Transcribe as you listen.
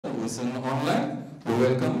listen online. We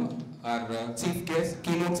welcome our chief guest,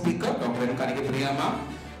 keynote speaker, Dr. N. ma'am,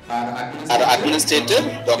 our administrator,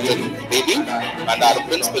 Dr. Baby, and our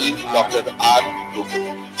principal, Dr. R.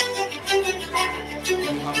 Kovur.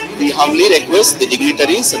 We humbly request the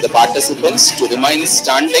dignitaries and the participants to remain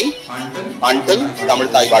standing until Tamil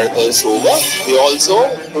Thai Bharat is over. We also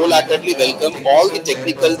wholeheartedly welcome all the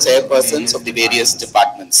technical chairpersons of the various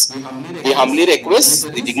departments. We humbly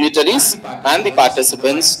request the dignitaries and the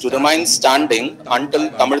participants to remain standing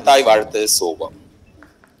until Tamil Thai Bharat is over.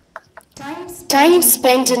 Time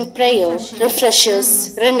spent in prayer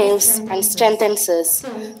refreshes, renews, and strengthens us.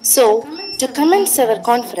 So, to commence our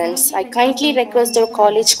conference, I kindly request our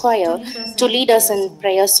college choir to lead us in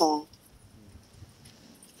prayer song.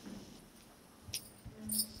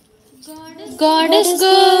 God is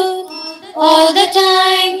good all the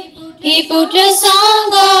time. He put a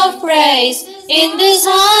song of praise in this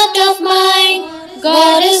heart of mine.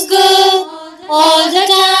 God is good all the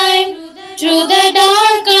time. Through the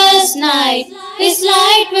darkest night, His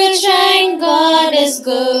light will shine. God is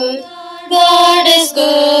good. God is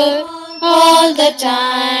good all the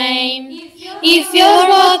time. If you're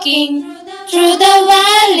walking through the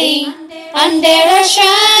valley and there are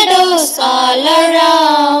shadows all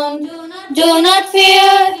around, do not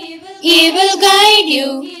fear. He will guide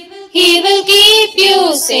you. He will keep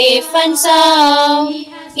you safe and sound.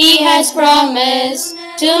 He has promised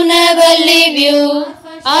to never leave you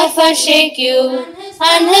or forsake you,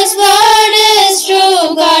 and His word is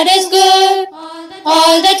true. God is good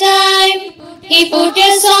all the time. He put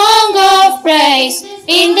a song of praise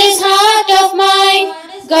in this heart of mine.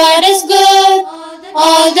 God is good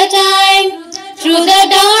all the time. Through the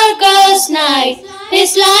darkest night,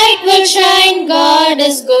 His light will shine. God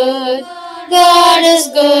is good. God is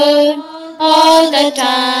good all the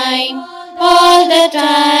time. All the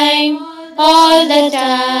time. All the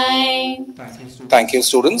time. Thank you,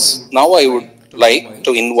 students. Now I would like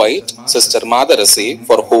to invite Sister Madarasi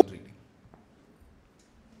for hope.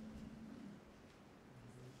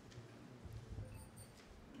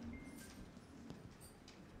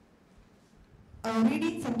 A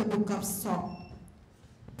reading from the book of Psalm.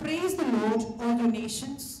 Praise the Lord, all your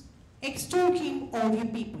nations. Extol Him, all your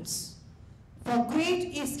peoples. For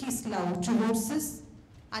great is His love towards us,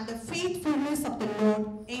 and the faithfulness of the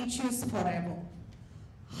Lord endures forever.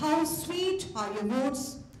 How sweet are your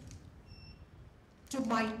words to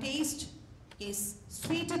my taste, is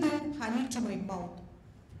sweeter than honey to my mouth.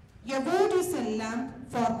 Your word is a lamp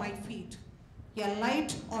for my feet, a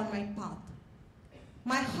light on my path.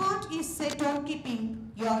 My heart is set on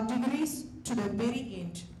keeping your decrees to the very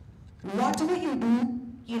end. Whatever you do,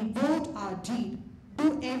 in word or deed,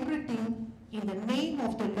 do everything in the name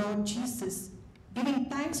of the Lord Jesus, giving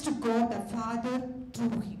thanks to God the Father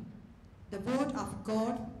through Him. The word of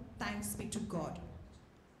God, thanks be to God.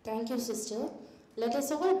 Thank you, sister. Let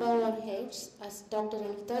us all bow our heads as Dr.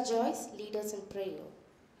 Anita Joyce leads us in prayer.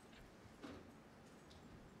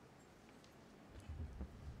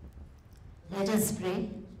 Let us pray.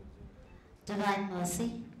 Divine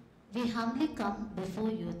mercy, we humbly come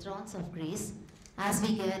before your thrones of grace as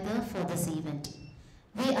we gather for this event.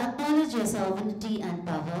 We acknowledge your sovereignty and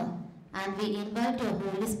power, and we invite your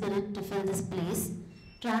Holy Spirit to fill this place,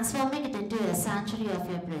 transforming it into a sanctuary of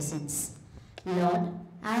your presence. Lord,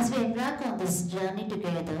 as we embark on this journey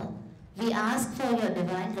together, we ask for your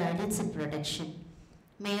divine guidance and protection.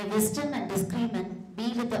 May your wisdom and discernment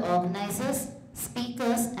be with the organizers,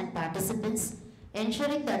 speakers, and participants,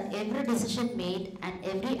 ensuring that every decision made and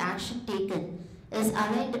every action taken is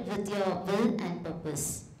aligned with your will and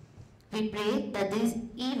purpose. We pray that this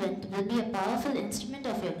event will be a powerful instrument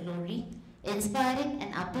of your glory, inspiring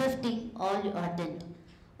and uplifting all who attend.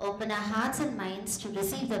 Open our hearts and minds to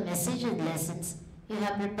receive the message and lessons you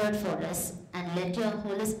have prepared for us, and let your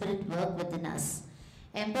Holy Spirit work within us,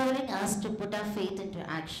 empowering us to put our faith into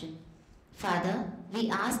action. Father, we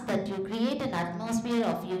ask that you create an atmosphere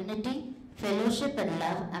of unity, fellowship, and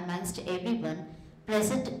love amongst everyone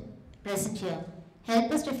present here.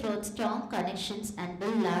 Help us to forge strong connections and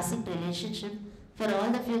build lasting relationships for all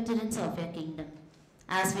the futurings of your kingdom.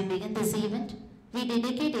 As we begin this event, we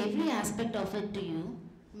dedicate every aspect of it to you.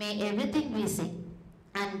 May everything we say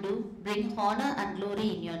and do bring honor and glory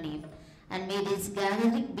in your name. And may this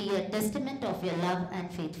gathering be a testament of your love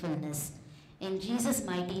and faithfulness. In Jesus'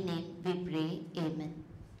 mighty name we pray. Amen.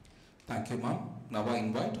 Thank you, ma'am. Now I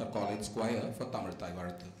invite our college choir for Tamil Thai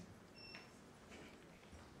Bharat.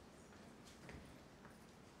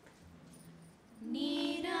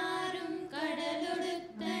 நீராறும்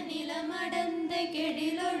கடலொடுத்த நிலமடந்த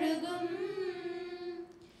கெடிலொழுகும்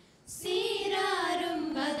சீராறும்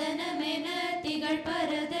வதனமென திகழ்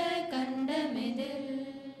பரத கண்டமெதில்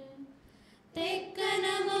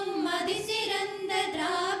தெக்கனமும் மதிசிறந்த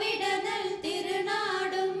திராவிடனல்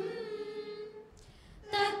திருநாடும்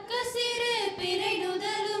தக்க சிறு பிறை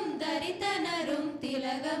நுதலும் தரித்தனரும்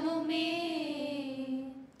திலகமுமே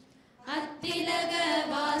அத்திலக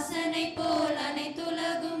வாசனை போல்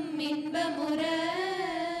அனைத்துலகும் இன்பமுற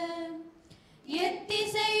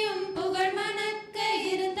எத்திசையும் புகழ் மணக்க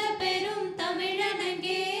இருந்த பெரும்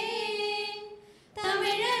தமிழனங்கே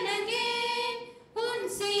தமிழனங்கே உன்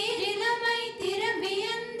சீரிலமை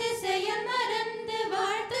திரும்பியந்து செயல் மறந்து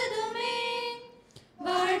வாழ்த்துதுமே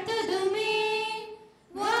வாழ்த்துதுமே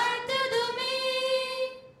வாழ்த்துதுமே.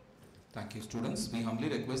 Thank you, students. We humbly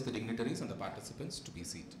request the dignitaries and the participants to be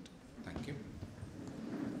seated. Thank you.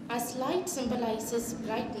 As light symbolizes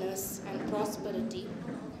brightness and prosperity,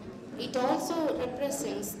 it also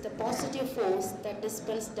represents the positive force that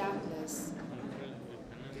dispels darkness.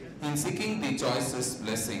 In seeking the choicest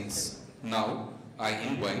blessings, now I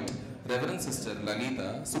invite Reverend Sister Lalita,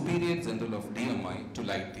 Superior General of DMI, to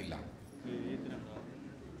light the lamp.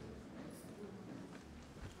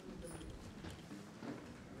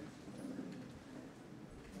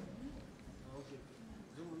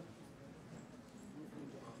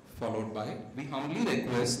 Followed by, we humbly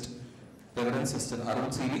request Reverend Sister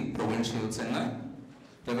Arulsili, Provincial Chennai,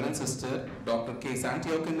 Reverend Sister Dr. K.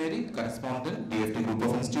 Santiago Mary, Correspondent, DFT Group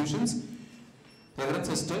of Institutions, Reverend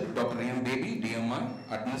Sister Dr. M. Baby, DMI,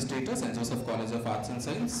 Administrator, St.Joseph College of Arts and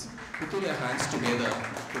Science. Put your hands together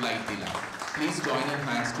to light the lamp. Please join your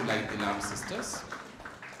hands to light the lamp, sisters.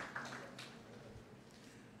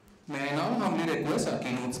 May I now humbly request our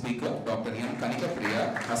keynote speaker, Dr. M. Kanika Priya,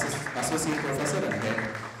 Associate Professor and Head,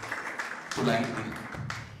 to light the lamp.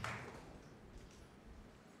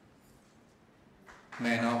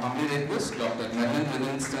 May I now humbly request Dr. Merlin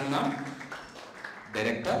Livingston,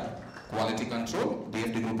 Director, Quality Control,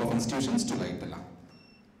 DFT Group of Institutions, to light the lamp.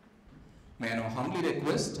 May I now humbly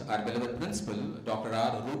request our beloved Principal, Dr.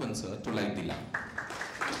 R. Ruben sir, to light the lamp.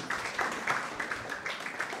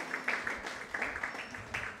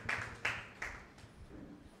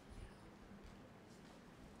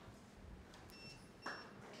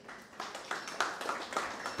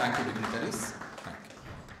 Thank you, dignitaries. Thank you.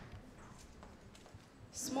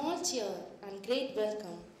 Small cheer and great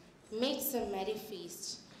welcome makes a merry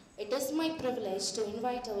feast. It is my privilege to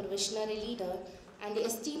invite our visionary leader and the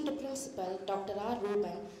esteemed principal, Dr. R.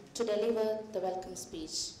 Ruben, to deliver the welcome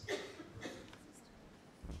speech.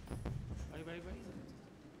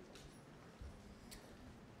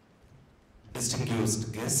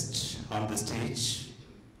 Distinguished guests on the stage,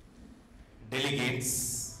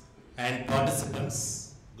 delegates and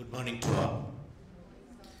participants, good morning to all.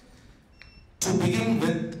 To begin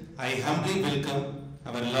with, I humbly welcome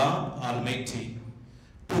our Lord Almighty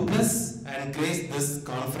to bless and grace this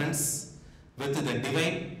conference with the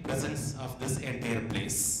divine presence of this entire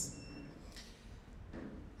place.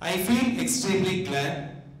 I feel extremely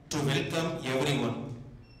glad to welcome everyone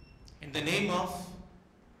in the name of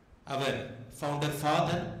our founder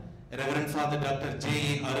father, Reverend Father Dr.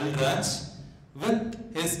 J.A. Arulraj,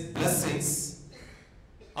 with his blessings.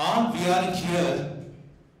 All we are here,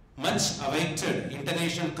 much awaited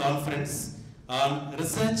international conference on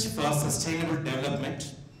research for sustainable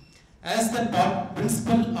development. As the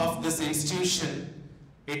principal of this institution,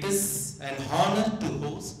 it is an honor to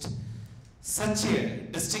host such a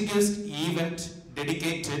distinguished event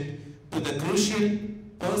dedicated to the crucial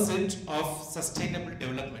pursuit of sustainable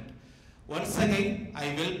development. Once again,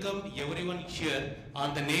 I welcome everyone here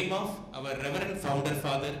on the name of our Reverend Founder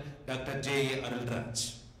Father, Dr. J.A.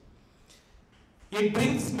 Arulraj. It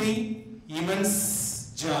brings me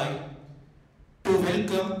immense joy to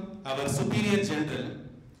welcome our Superior General,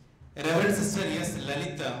 Reverend Sister S.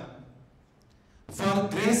 Lalita, for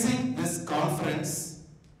gracing this conference.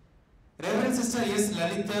 Reverend Sister S.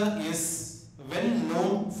 Lalita is well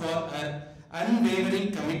known for her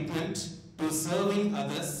unwavering commitment to serving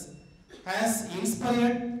others, has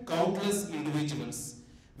inspired countless individuals.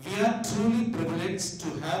 We are truly privileged to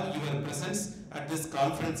have your presence at this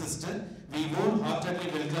conference, sister. We wholeheartedly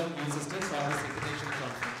welcome you, sister, for this international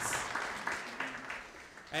conference.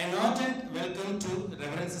 An ardent welcome to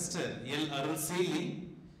Reverend Sister L. Arulsili,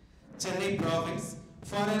 Chennai Province,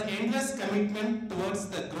 for her endless commitment towards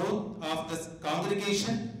the growth of this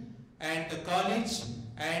congregation and the college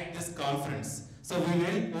and this conference. So we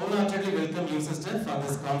will wholeheartedly welcome you, sister, for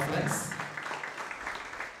this conference.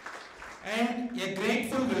 And a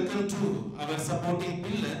grateful welcome to our supporting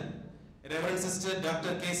pillar, Reverend Sister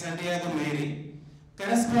Dr. K. Santiago Mary,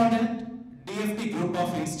 Correspondent, DFT Group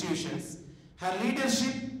of Institutions. Her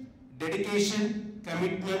leadership, dedication,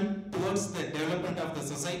 commitment towards the development of the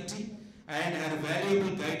society and her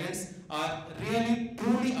valuable guidance are really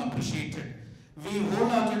truly appreciated. We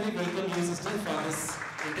wholeheartedly welcome you, sister, for this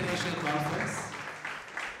international conference.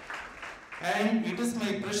 And it is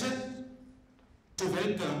my pleasure to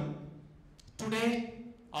welcome today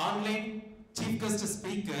online Chief Guest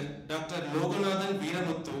Speaker Dr. Loganathan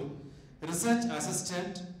Veeramuthu, Research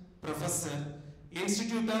Assistant Professor,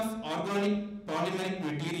 Institute of Organic Polymeric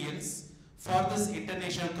Materials, for this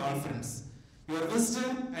international conference. Your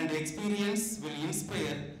wisdom and experience will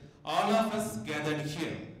inspire all of us gathered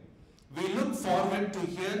here. We look forward to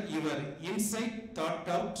hear your insight thought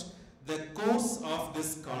out the course of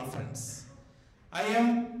this conference. I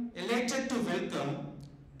am elated to welcome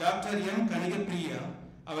Dr. M. Kanigapriya,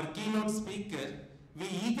 our keynote speaker. We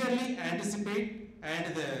eagerly anticipate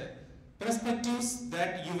and the perspectives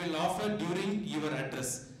that you will offer during your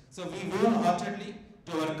address. So we wholeheartedly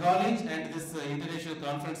to our college and this international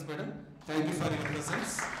conference, madam. Thank you for your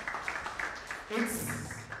presence. It's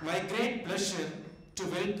my great pleasure to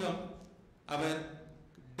welcome our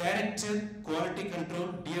Director, Quality Control,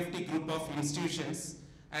 DFT Group of Institutions,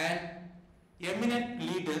 and eminent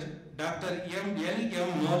leader, Dr. M.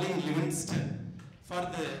 Morling Livingston, for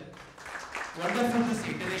the wonderful this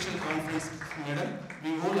international conference, madam.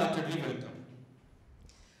 We wholeheartedly welcome.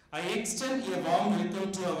 I extend a warm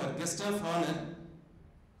welcome to our guest of honor,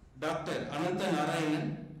 Dr. Anantha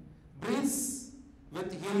Narayanan, brings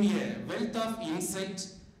with him a wealth of insight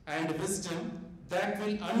and wisdom that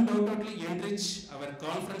will undoubtedly enrich our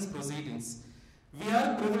conference proceedings. We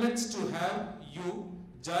are privileged to have you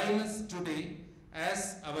join us today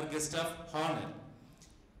as our guest of honor.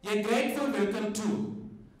 A grateful welcome to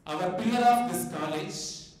our pillar of this college,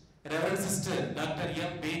 Reverend Sister Dr.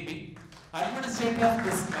 M. Baby, administrator of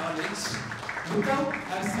this college. Without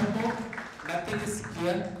her support, nothing is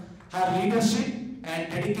here. Her leadership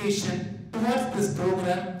and dedication towards this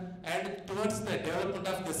program and towards the development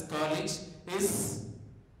of this college is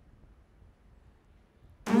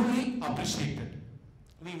truly appreciated.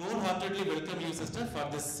 We wholeheartedly welcome you, sister, for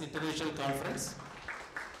this international conference.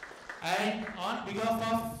 And on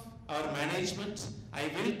behalf of our management, I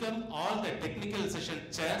welcome all the technical session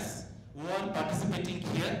chairs who are participating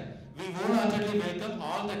here. We wholeheartedly welcome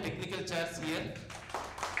all the technical chairs here.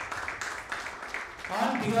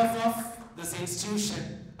 On behalf of this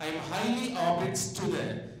institution, I am highly obliged to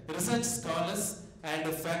the research scholars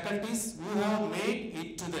and faculties who have made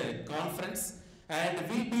it to the conference and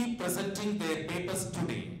will be presenting their papers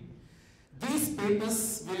today. These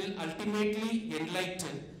papers will ultimately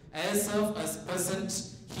enlighten as of us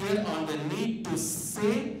present here on the need to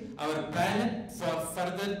save our planet for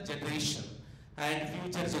further generation and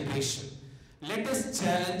future generation. Let us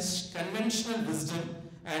challenge conventional wisdom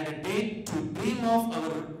and dare to dream of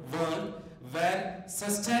our world where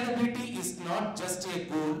sustainability is not just a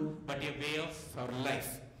goal but a way of our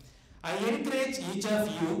life. I encourage each of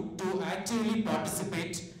you to actively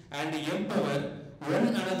participate and empower one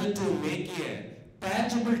another to make a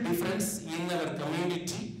tangible difference in our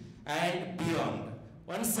community and beyond.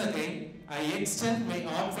 Once again, I extend my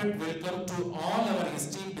heartfelt welcome to all our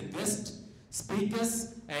esteemed guests,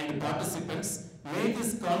 speakers and participants. May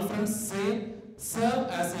this conference serve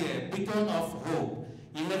as a beacon of hope,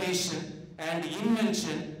 innovation and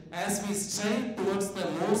invention as we strive towards the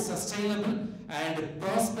more sustainable and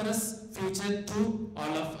prosperous future to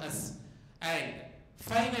all of us. And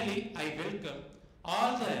finally, I welcome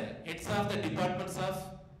all the heads of the departments of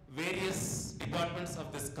various departments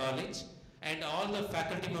of this college and all the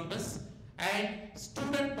faculty members and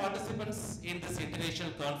student participants in this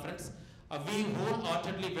international conference. We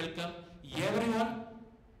wholeheartedly welcome everyone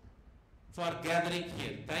for gathering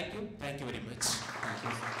here. Thank you very much.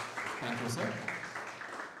 Thank you, sir.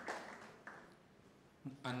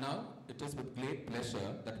 And now it is with great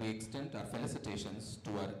pleasure that we extend our felicitations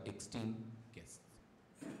to our esteemed guests.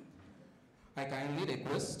 I kindly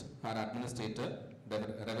request our administrator, the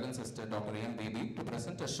Reverend Sister Dr. M. Baby, to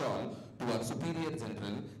present a shawl to our Superior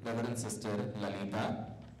General, Reverend Sister Lalita.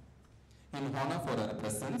 In honor for her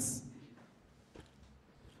presence,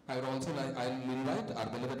 I'll invite our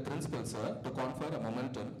beloved Principal, sir, to confer a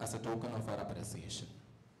momentum as a token of our appreciation.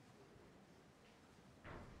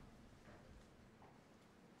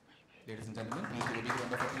 Ladies and gentlemen, please give a big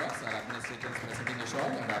round of applause. Our administrator is presenting a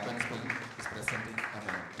shawl and our principal is presenting a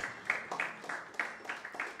moment.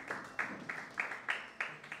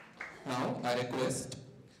 Now, I request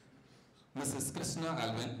Mrs. Krishna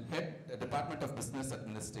Alvin, Head Department of Business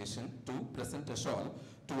Administration, to present a shawl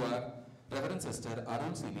to our Reverend Sister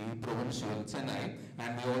Icrsd, Provincial, Chennai,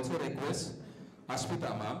 and we also request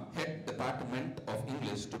Ashwitama, Head Department of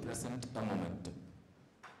English, to present a moment.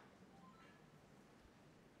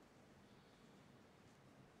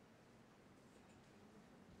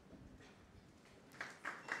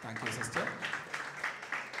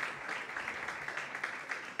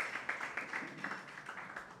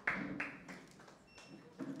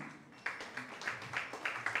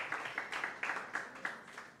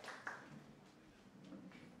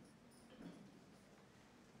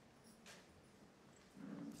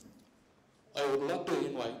 would like to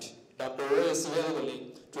invite Dr. A.S.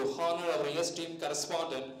 Velavali to honor our esteemed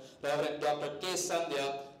correspondent, Reverend Dr. K.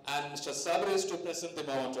 Sandhya, and Mr. Sabris to present the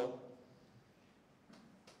memento.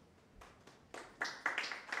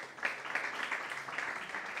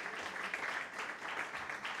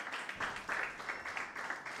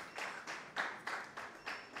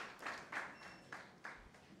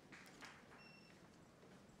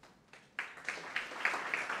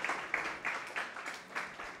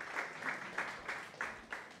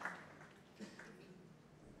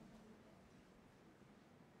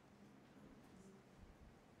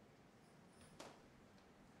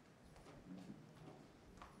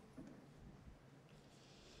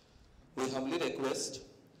 We humbly request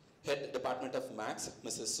Head Department of Maths,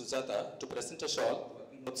 Mrs. Sujata, to present a shawl to our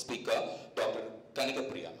keynote speaker, Dr. Kanika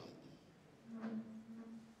Priya.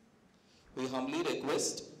 We humbly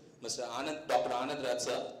request Dr. Anand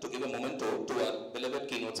Ratsa to give a memento to our beloved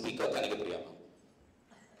keynote speaker, Kanika Priya.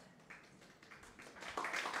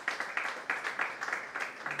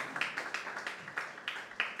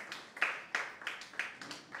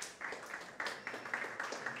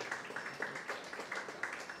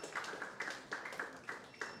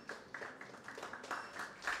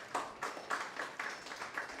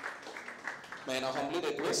 May I now humbly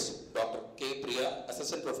request Dr. K. Priya,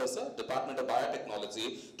 Assistant Professor, Department of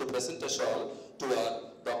Biotechnology, to present a shawl to our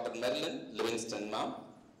Dr. Marilyn Livingston, ma'am,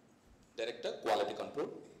 Director, Quality Control.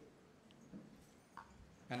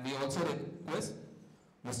 And we also request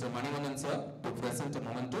Mr. Manivannan sir to present a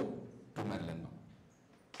memento to Marilyn, ma'am.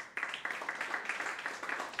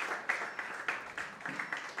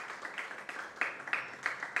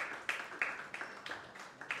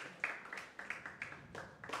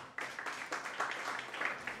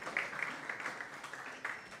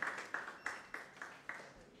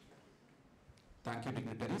 Thank you,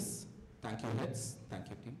 dignitaries. Thank you, heads. Thank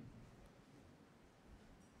you, team.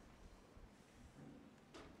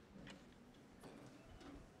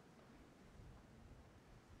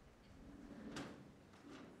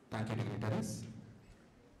 Thank you, dignitaries.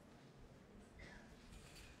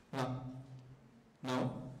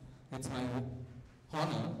 Now, it's my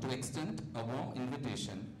honor to extend a warm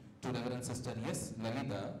invitation to Reverend Sister S.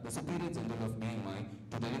 Lalita, the Superior General of BMI,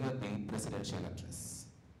 to deliver the presidential address.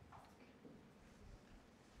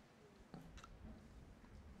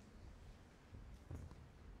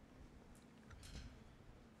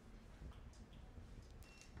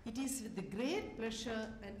 It is with great pleasure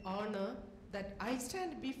and honor that I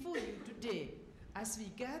stand before you today as we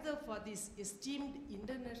gather for this esteemed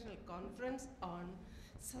international conference on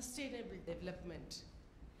sustainable development.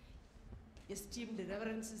 Esteemed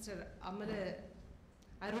Reverend Sister Amara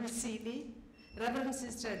Arul Seely, Reverend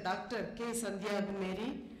Sister Dr. K. Sandhya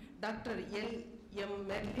Mary, Dr. L. M.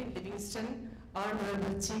 Marilyn Livingston,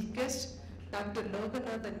 Honorable Chief Guest, Dr.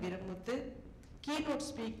 Loganathan Viramuthu, Keynote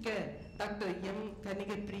Speaker Dr. M.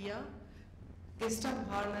 Kanika Priya, Guest of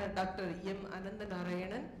Honor Dr. M. Ananda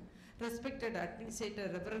Narayanan, Respected Administrator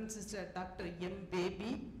Reverend Sister Dr. M.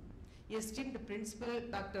 Baby, Esteemed Principal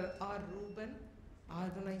Dr. R. Ruben,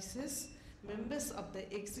 Organizers, Members of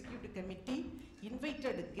the Executive Committee,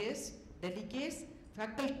 Invited Guests, Delegates,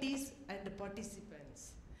 Faculties and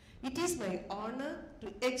Participants. It is my honor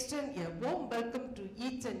to extend a warm welcome to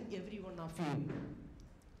each and every one of you.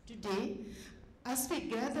 Today, as we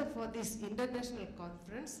gather for this international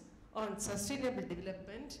conference on sustainable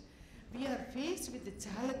development, we are faced with the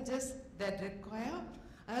challenges that require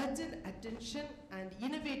urgent attention and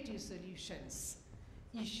innovative solutions.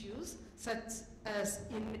 Issues such as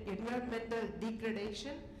environmental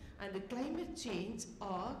degradation and climate change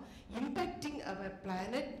are impacting our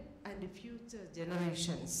planet and future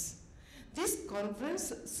generations. This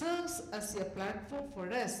conference serves as a platform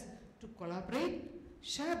for us to collaborate,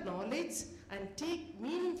 share knowledge, and take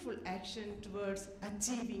meaningful action towards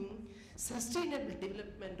achieving sustainable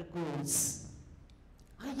development goals.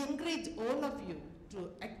 I encourage all of you to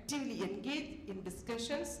actively engage in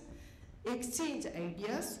discussions, exchange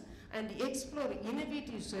ideas, and explore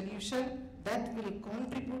innovative solutions that will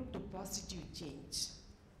contribute to positive change.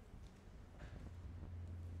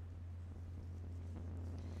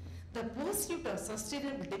 The pursuit of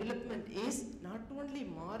sustainable development is not only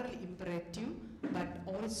moral imperative but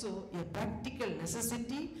also a practical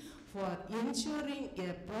necessity for ensuring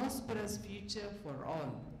a prosperous future for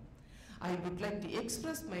all. I would like to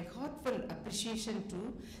express my heartfelt appreciation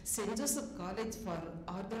to St. Joseph College for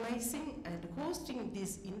organizing and hosting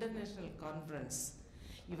this international conference.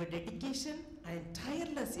 Your dedication and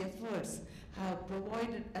tireless efforts have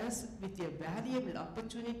provided us with a valuable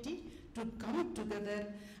opportunity to come together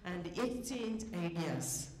and exchange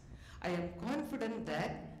ideas. I am confident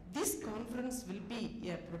that This conference will be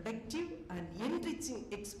a productive and enriching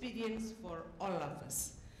experience for all of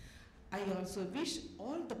us. I also wish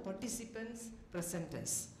all the participants,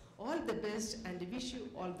 presenters, all the best and wish you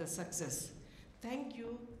all the success. Thank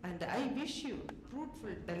you, and I wish you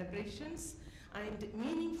fruitful deliberations and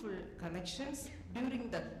meaningful connections during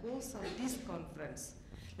the course of this conference.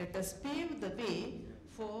 Let us pave the way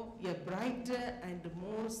for a brighter and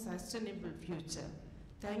more sustainable future.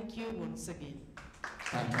 Thank you once again.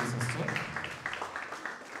 Thank you, sister.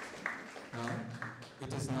 Now,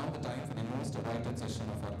 it is now the time for the most awaited session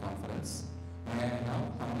of our conference. May I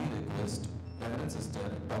now humbly request Reverend Sister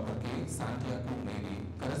Dr. K. Santiago Mary,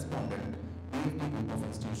 correspondent, DFT Group of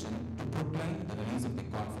Institution, to proclaim the release of the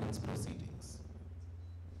conference proceedings.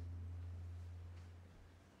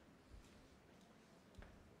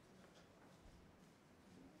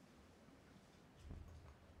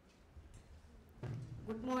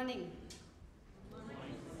 Good morning.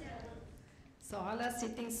 So all are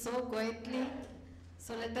sitting so quietly.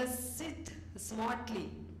 So let us sit smartly.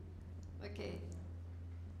 Okay.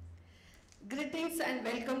 Greetings and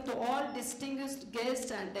welcome to all distinguished guests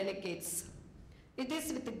and delegates. It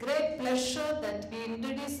is with great pleasure that we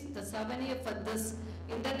introduce the souvenir for this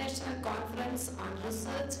International Conference on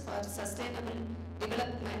Research for Sustainable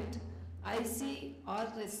Development,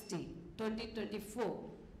 Icrsd 2024.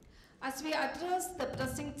 As we address the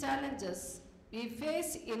pressing challenges we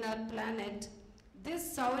face in our planet,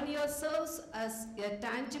 this souvenir serves as a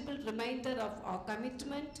tangible reminder of our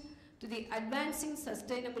commitment to the advancing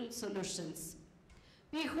sustainable solutions.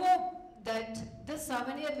 We hope that this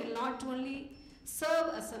souvenir will not only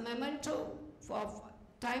serve as a memento of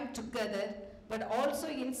time together, but also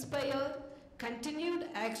inspire continued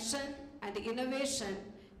action and innovation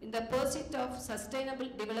in the pursuit of sustainable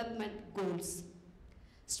development goals.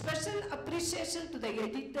 Special appreciation to the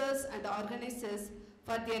editors and organizers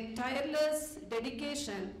for their tireless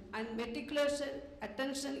dedication and meticulous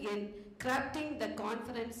attention in crafting the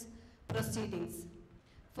conference proceedings.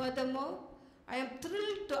 Furthermore, I am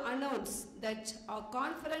thrilled to announce that our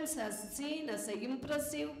conference has seen as an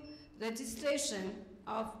impressive registration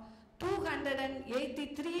of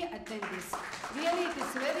 283 attendees. Really, it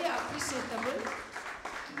is very appreciable.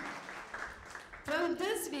 From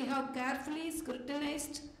this, we have carefully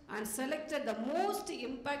scrutinized and selected the most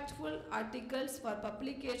impactful articles for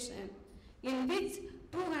publication, in which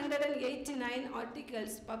 289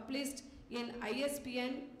 articles published in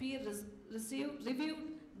ISBN peer-reviewed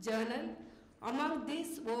journal. Among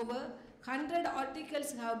these, over 100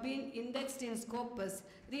 articles have been indexed in Scopus.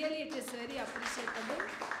 Really, it is very appreciable.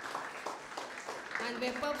 And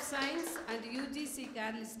Web of Science and UGC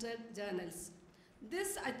care-listed journals.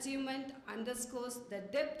 This achievement underscores the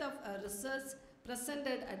depth of our research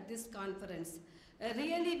presented at this conference.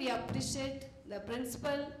 Really, we appreciate the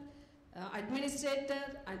principal,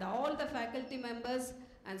 administrator, and all the faculty members,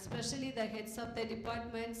 and especially the heads of the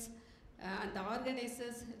departments and the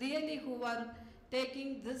organizers, really who are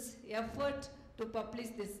taking this effort to publish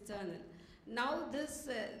this journal. Now, this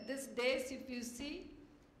days, if you see,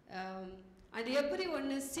 and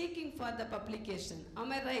everyone is seeking for the publication.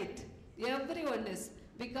 Am I right? Everyone is,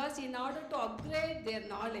 because in order to upgrade their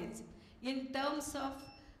knowledge in terms of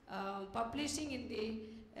publishing in the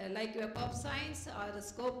like Web of Science or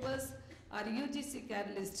Scopus or UGC care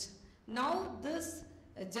list. Now this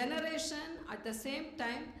generation at the same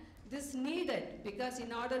time this needed, because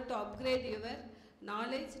in order to upgrade your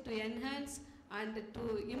knowledge, to enhance and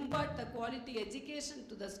to impart the quality education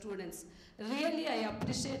to the students. Really, I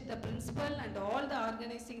appreciate the principal and all the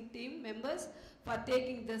organizing team members for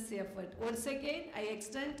taking this effort. Once again, I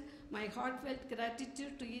extend my heartfelt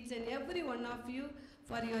gratitude to each and every one of you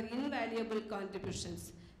for your invaluable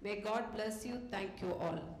contributions. May God bless you. Thank you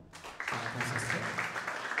all. Thank you, sister.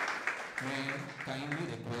 May I kindly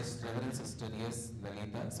request Reverend Sister S.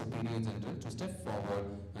 Lalita, Superior General, to step forward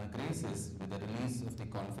and grace us with the release of the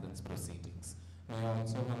conference proceedings. May I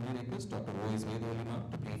also humbly request Dr. O.S.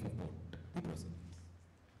 Vedolima to brief about the proceedings.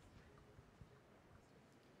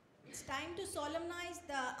 It's time to solemnize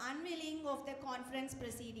the unveiling of the conference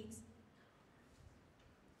proceedings.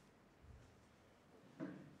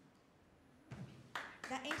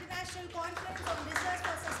 The International Conference on Research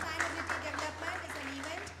for Sustainability Development is an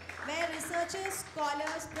event where researchers,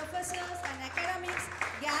 scholars, professors and academics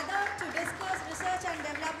gather to discuss research and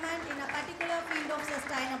development in a particular field of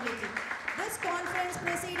sustainability. This conference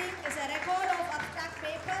proceeding is a record of abstract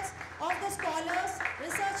papers of the scholars,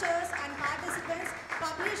 researchers and participants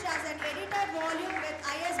published as an edited volume with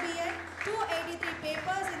ISBN 283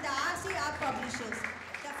 papers in the RC Art Publishers.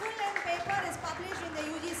 The full full-length paper is published in the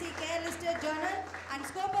UGC Care Listed Journal and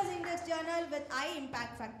Scopus Index Journal with high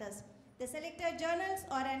impact factors. The selected journals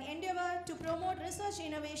are an endeavor to promote research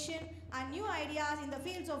innovation and new ideas in the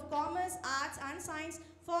fields of commerce, arts and science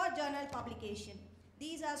for journal publication.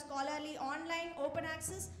 These are scholarly, online, open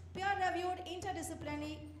access, peer-reviewed,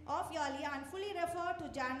 interdisciplinary, off-yearly and fully refer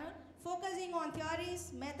to journal focusing on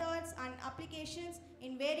theories, methods and applications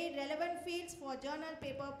in very relevant fields for journal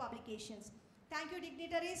paper publications. Thank you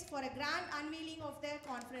dignitaries for a grand unveiling of their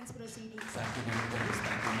conference proceedings. Thank you dignitaries,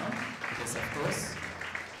 thank you ma'am. It is of course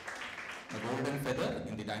a golden feather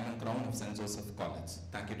in the diamond crown of St. Joseph College.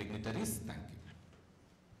 Thank you dignitaries, thank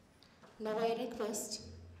you. Now I request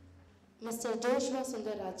Mr. Joshua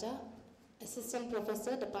Sundaraja, Assistant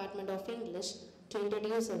Professor, Department of English, to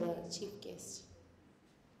introduce our chief guest.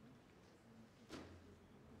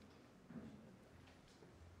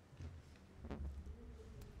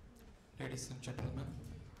 Ladies and gentlemen,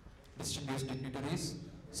 distinguished dignitaries,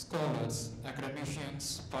 scholars,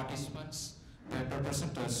 academicians, participants, paper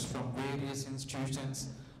presenters from various institutions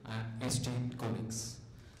and esteemed colleagues.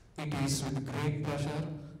 It is with great pleasure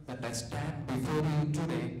that I stand before you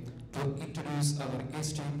today to introduce our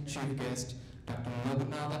esteemed chief guest, Dr.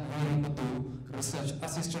 Raghunathan Veeramuthu, Research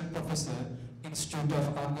Assistant Professor, Institute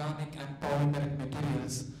of Organic and Polymeric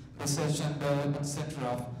Materials, Research and Development Center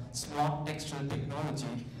of Smart Textile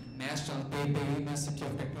Technology, National Taipei University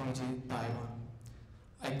of Technology, Taiwan.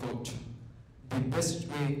 I quote, "The best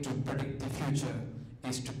way to predict the future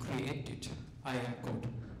is to create it." I am quote,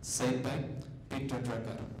 said by Peter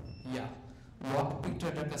Drucker. Yeah, what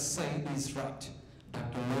Peter Drucker said is right.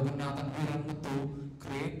 Dr. Raghunathan Veeramuthu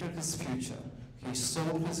created his future. He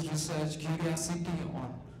sold his research curiosity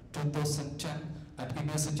on 2010 at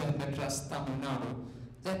University of Madras, Tamil Nadu.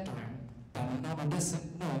 That time, Tamil Nadu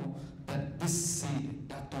doesn't know that this seed,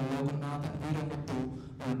 Dr. Raghunathan Veeramuthu,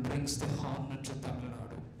 will bring the honor to Tamil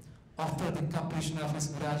Nadu. After the completion of his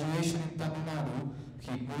graduation in Tamil Nadu,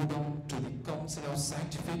 he moved on to the Council of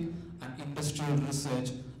Scientific and Industrial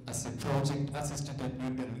Research as a project assistant at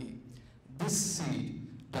New Delhi. This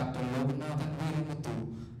seed, Dr. Raghunathan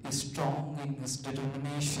Veeramuthu, is strong in his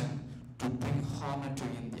determination to bring honor to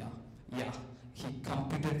India. Yeah, he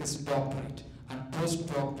completed his doctorate and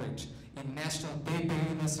postdoctorate in National Taipei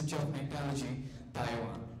University of Technology,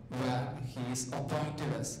 Taiwan, where he is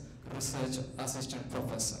appointed as Research Assistant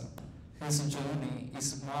Professor. His journey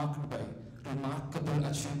is marked by remarkable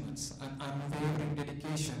achievements and unwavering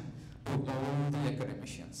dedication to all the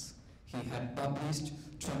academicians. He had published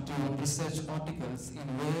 21 research articles in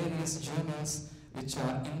various journals which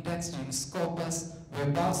are indexed in Scopus,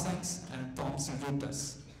 Web of Science and Thomson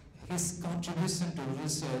Reuters. His contribution to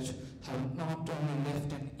research have not only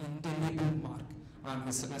left an indelible mark on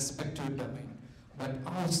his respective domain, but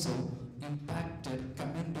also impacted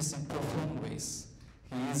communities in profound ways.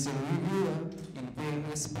 He is a reviewer in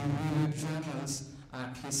various peer-reviewed journals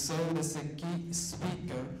and he served as a key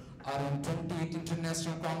speaker around 28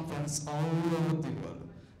 international conferences all over the world.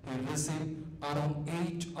 He received around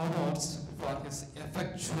 8 awards for his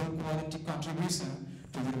effectual quality contribution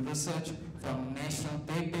to the research from National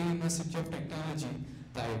Taipei University of Technology,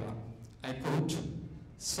 Taiwan. I quote,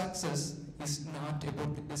 "Success is not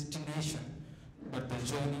about the destination, but the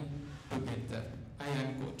journey to get there." I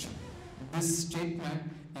am quote. This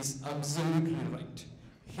statement is absolutely right.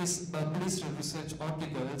 His published research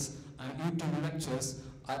articles and YouTube lectures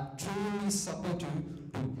are truly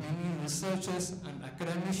supportive to many researchers and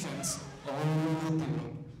academicians all over the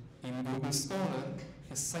world. In Google Scholar,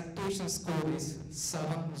 his citation score is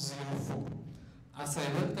 704. As I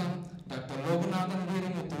welcome Dr. Raghunathan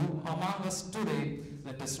Veeramuthu among us today,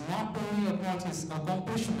 let us not only acknowledge his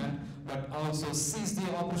accomplishment, but also seize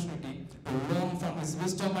the opportunity to learn from his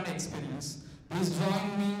wisdom and experience. Please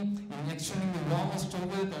join me in extending the warmest of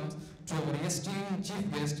welcomes to our esteemed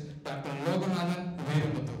chief guest, Dr. Raghunathan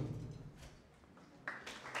Veeramuthu.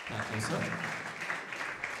 Thank you, sir.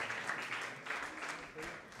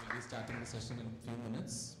 We'll be starting the session in a few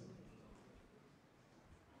minutes.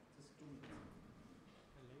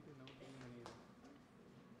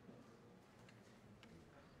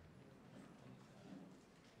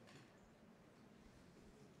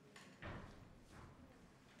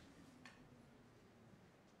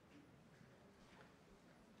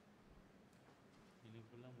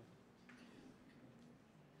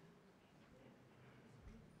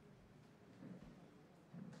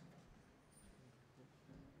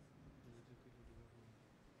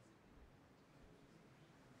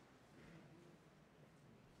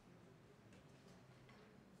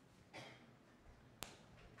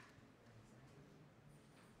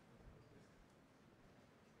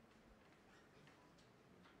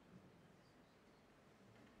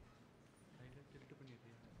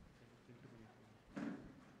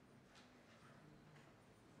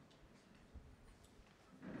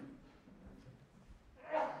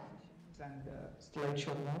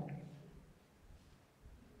 slideshow mode.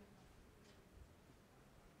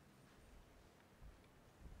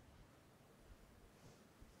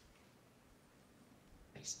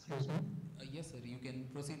 Excuse me? Yes, sir. You can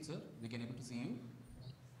proceed, sir. We can able to see you.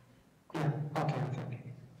 Yeah, okay.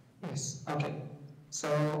 Yes, okay.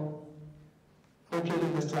 So, hopefully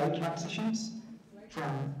the slide transitions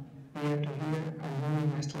from here to here. I'm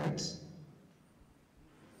moving my slides.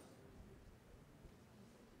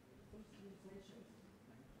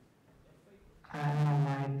 I'm on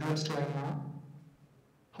my third slide now.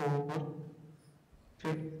 Kovur.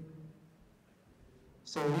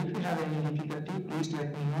 So if you have any difficulty, please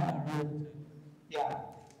let me know. Yeah,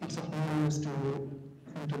 it's of no use to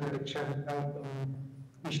into the lecture without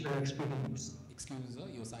visual experience. Excuse me, sir.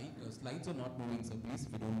 Your slides are not moving, sir. Please,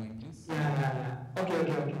 if you don't mind, please. Yeah. Okay.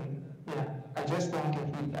 Yeah, I just want your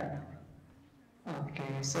feedback.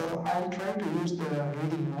 Okay, so I'll try to use the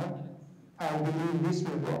reading mode. I believe this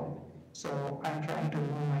will work. So I'm trying to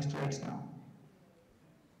move my slides now.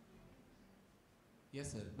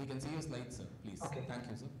 Yes, sir. We can see your slides, sir. Please. Okay. Thank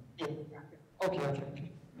you, sir. Yeah. Okay.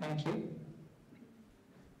 Thank you.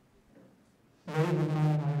 Very good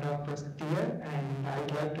morning, Dr. Satya, and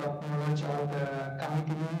I'd like to acknowledge all the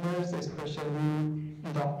committee members, especially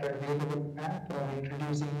Dr. Vedagupta, for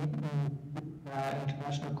introducing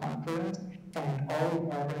international conference, and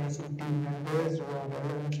all organizing team members who are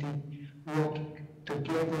relevantly working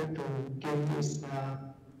together to get this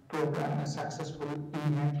program a successful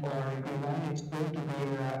event for everyone. It's going to be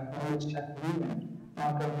a knowledge event.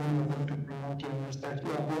 Not only are going to promote your research,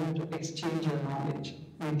 you are going to exchange your knowledge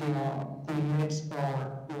with your teammates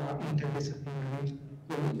or your interdisciplinary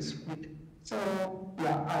colleagues. So,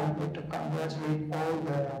 yeah, I would like to congratulate all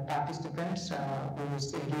the participants who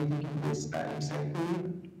is engaging in this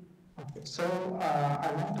insightful. Okay, so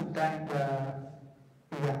I want to thank the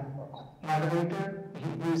moderator.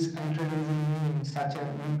 He is introducing me in such a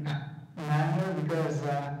manner because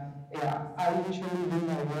I usually do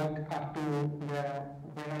my work up to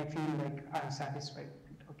when I feel like unsatisfied.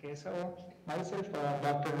 Okay, so myself,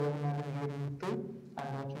 Dr. Nadu,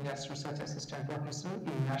 I'm working as research assistant professor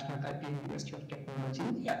in National Taipei University of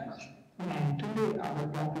Technology. And today our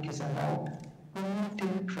topic is about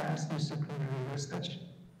promoting transdisciplinary research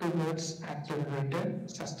towards accelerated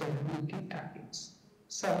sustainability tactics.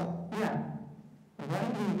 So, why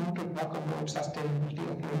do we want to talk about sustainability?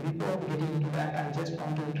 Okay, before getting into that, I just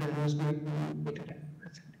want to introduce you.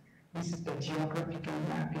 This is the geographical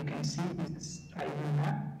map. You can see this is Taipei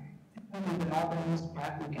map. And in the northernmost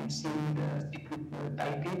part, you can see the city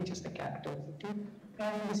Taipei, which is the capital city.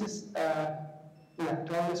 And this is the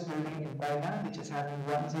tallest building in Taiwan, which is having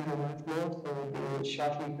 101 floors. So they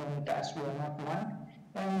shortly term it as 101.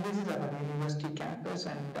 And this is our university campus,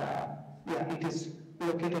 and it is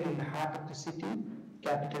located in the heart of the city,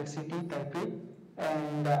 capital city, Taipei.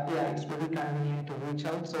 And it's very convenient to reach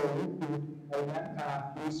out. So if you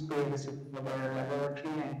please pay visit our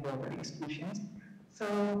laboratory and our institutions.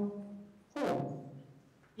 So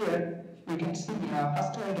here you can see,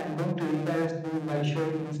 first I'm going to embarrass you by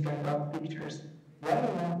showing these kind of pictures. Why I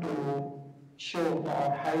want to show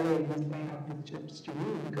or highlight this kind of pictures to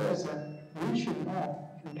you? Because we should know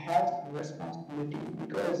we have responsibility,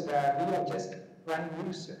 because we are just run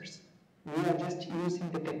users. We are just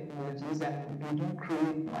using the technologies and we don't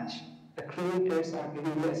create much. The creators are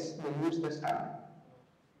very less, the users are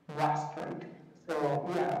vast, right? So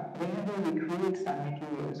whenever we create some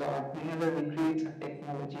materials or whenever we create some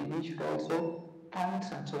technology, we should also find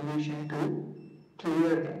some solution to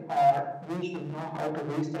clear them, or we should know how to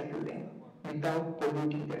recycle them without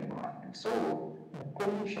polluting the environment. So the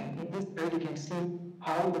pollution, in this slide you can see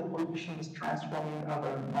how the pollution is transforming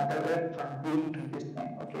our Mother Earth from green to this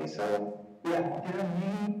thing. Okay, so there are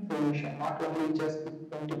many pollution, not only just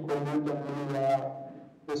going to pollute the environment.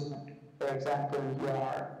 For example,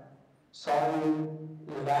 your soil,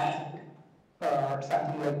 land, or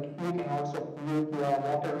something like you can also pollute your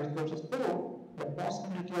water resources. So the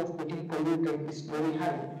possibility of getting polluted is very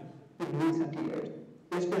high in recent years,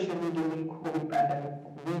 especially during COVID pandemic.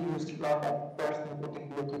 We used a lot of personal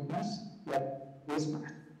protective equipment like face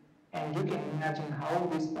mask, and you can imagine how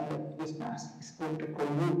this kind of face mask is going to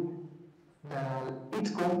pollute. It's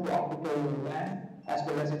going to occupy your land, as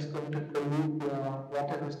well as it's going to pollute your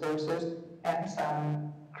water resources and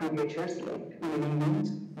some creatures like living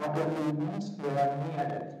beings, not only humans, there are many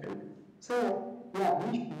others too. So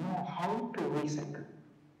we should know how to recycle,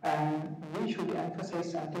 and we should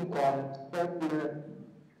emphasize something called circular.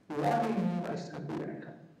 What do you mean by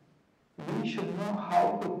circular? We should know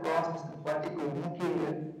how to process the particular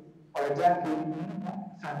material. For example,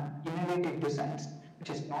 some innovative designs which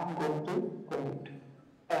is not going to pollute.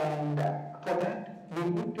 And for that, we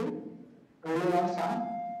need to rely on some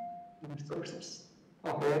resources.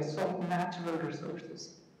 Okay, some natural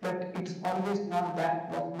resources. But it's always not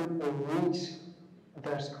that possible to reach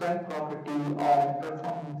the strength property or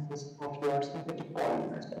performances of your synthetic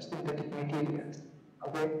polymers or synthetic materials.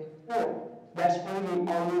 Okay, so that's why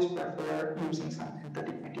we always prefer using some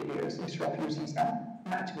synthetic materials instead of using some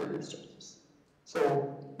natural resources.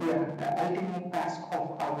 So, yeah, the ultimate task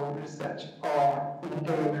of our research or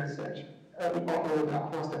internal research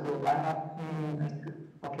across the globe, I'm not meaning myself,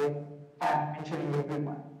 okay? I'm mentioning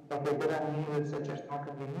everyone. Okay, there are many researchers, not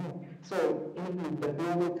only me. So, the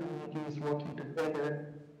global community is working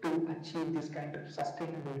together to achieve this kind of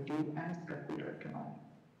sustainability and circular economy,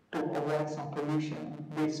 to avoid some pollution,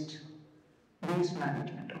 waste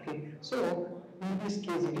management. Okay, so in this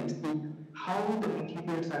case, you can see how the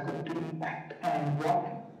materials are going to impact and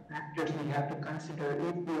what factors we have to consider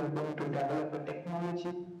if we are going to develop a technology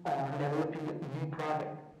or developing a new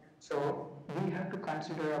product. So we have to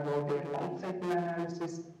consider about their life cycle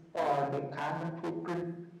analysis or their carbon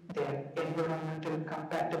footprint, their environmental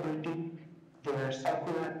compatibility, their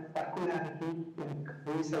circularity,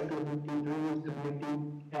 recyclability,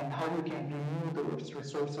 reusability, and how you can renew those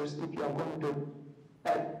resources if you are going to,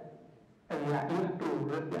 you have to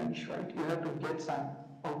replenish, right? You have to get some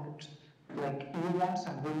outputs. Like you want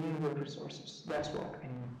some renewable resources. That's what I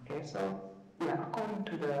mean. Okay, so yeah, according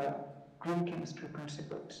to the green chemistry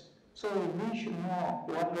principles. So we should know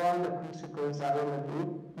what all the principles are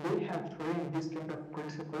available. They have framed this kind of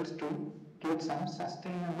principles to get some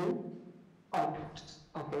sustainable outputs.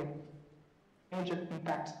 Okay. Major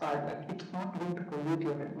impacts are that it's not going to pollute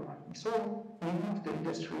your environment. So many of the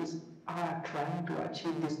industries are trying to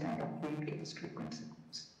achieve this kind of green chemistry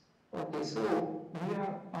principles. Okay, so we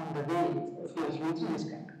are on the way of using this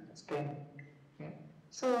kind of scheme. Okay.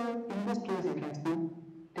 So in this case, you can see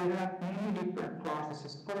there are many different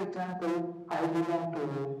processes. For example, I belong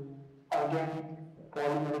to organic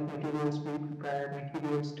polymeric materials, we prepare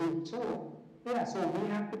materials too. So yeah, so we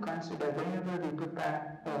have to consider whenever we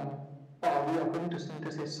prepare or we are going to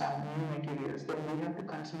synthesize some new materials, then we have to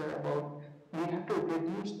consider about, we have to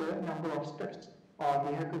reduce the number of steps, or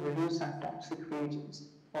we have to reduce some toxic reagents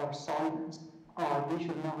or solvents, or we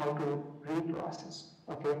should know how to reprocess.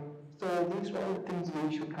 Okay, so these are all the things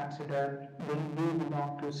we should consider when we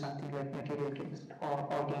belong to something like material chemist or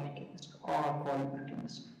organic chemist or polymer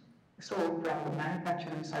chemist. So from the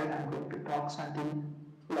manufacturing side, I'm going to talk something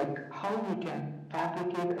like how we can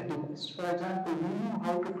fabricate a device. For example, we know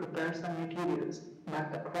how to prepare some materials,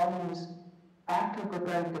 but the problem is after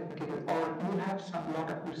preparing the material, or you have some lot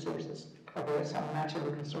of resources, okay, some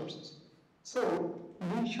natural resources. So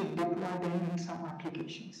we should deploy them in some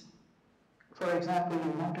applications. For example,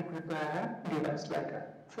 you want to prepare a device like a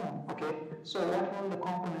phone, okay? So what are all the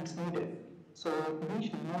components needed? So we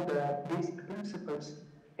should know the basic principles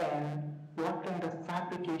and what kind of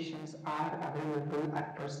fabrications are available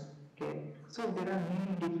at present. Okay, so there are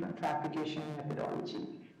many different fabrication methodology,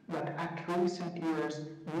 but at recent years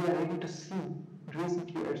we are able to see. Recent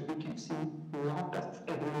years we can see a lot of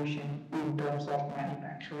evolution in terms of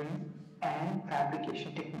manufacturing and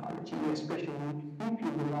fabrication technology, especially if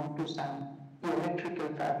you belong to some electrical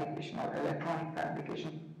fabrication or electronic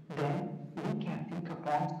fabrication. Then we can think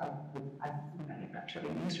upon some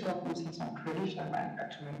manufacturing instead of using some traditional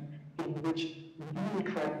manufacturing in which we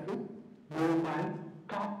will try to go by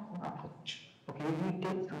top approach. Okay, we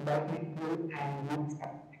take some material and use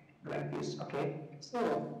something like this. Okay, so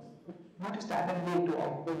what is the other way to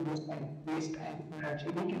avoid this kind of waste and energy?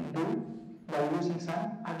 We can do by using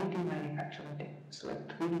some additive manufacturing techniques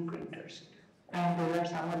like 3D printers, and there are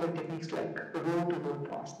some other techniques like roll-to-roll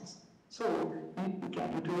process. So we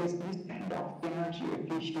can utilize this kind of energy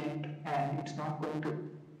efficient, and it's not going to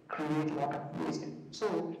create a lot of waste.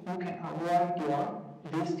 So you can avoid your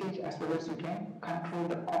wastage as well as you can control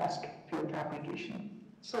the cost of your fabrication.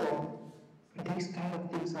 So these kind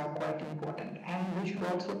of things are quite important, and we should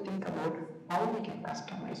also think about how we can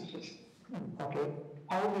customize this. Okay,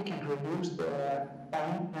 how we can reduce the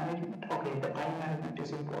time management. Okay, the time management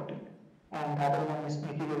is important, and the other one is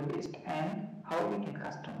material waste, and how we can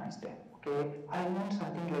customize them. Okay, I want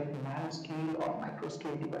something like nanoscale or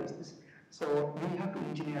microscale devices, so we have to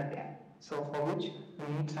engineer them. So for which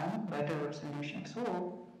we need some better resolution.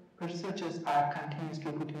 So researchers are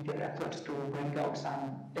continuously putting their efforts to bring out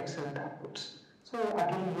some excellent outputs. So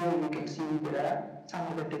again here you can see there are some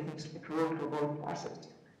other techniques like roll-to-roll process.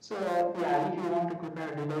 So yeah, if you want to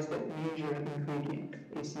prepare a device, the major ingredient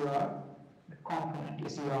is your component,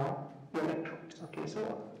 is your electrodes. Okay,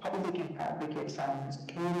 so how we can fabricate some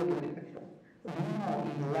scalable electrode. We know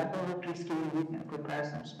in laboratory scale we can prepare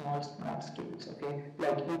some small scales, okay?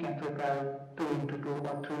 Like you can prepare 2 into 2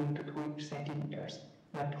 or 3 into 3 centimeters.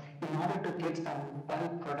 But in order to get some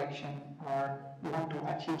bulk production or you want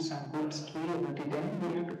to achieve some good scalability, then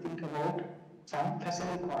we have to think about some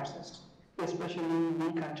facility process. Especially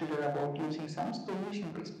we consider about using some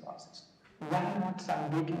solution-based process. Why not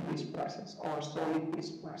some liquid-based process or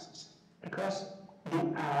solid-based process? Because they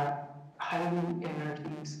are highly energy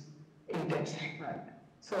intensive, right?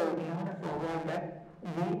 So in order to avoid that,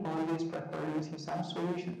 we always prefer using some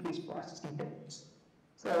solution-based processing techniques.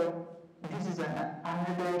 So this is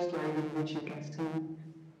another slide in which you can see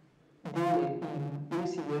in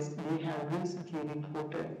ACS they have recently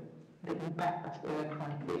reported the impact of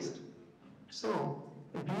electronic waste. So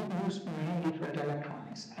we use many different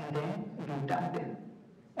electronics and then we dump them,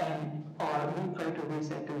 and or we try to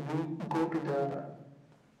recycle. We go to the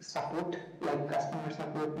support, like customer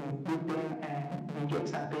support, we give them and we get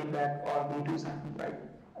some payback or we do something right.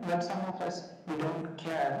 But some of us, we don't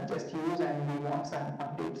care, just use and we want some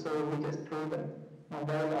update, so we just throw the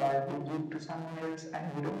mobile or we give to someone else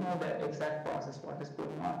and we don't know the exact process, what is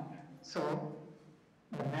going on. So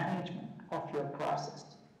the management of your process,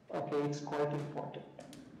 okay, it's quite important.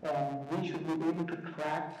 And we should be able to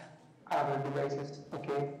track our devices,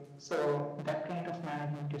 okay? So that kind of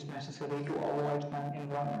management is necessary to avoid some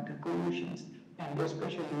environmental pollutions. And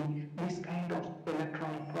especially these kind of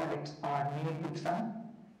electronic products are made with some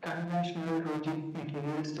conventional rigid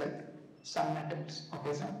materials like some metals,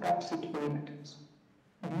 okay, some toxic heavy metals.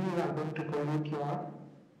 We are going to pollute your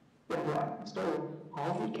environment. So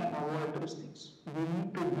how we can avoid those things? We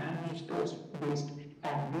need to manage those waste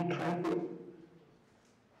and we try to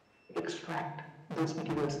extract those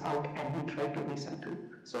materials out and we try to recycle.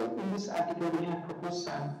 So in this article we have proposed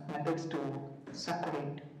some methods to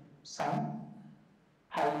separate some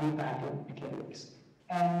highly valued materials.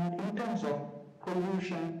 And in terms of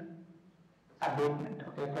pollution abatement,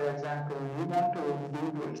 okay, for example, we want to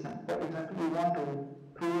do waste, for example, we want to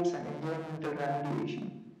create some environmental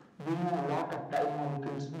remediation. We know a lot of dye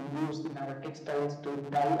molecules we use in our textiles to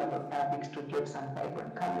dye our fabrics to get some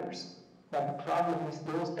vibrant colors. But the problem is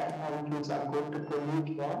those dye molecules are going to pollute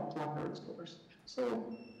your water resource. So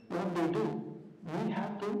what they do, we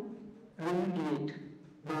have to remediate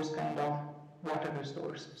those kind of water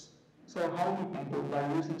resources. So how we can do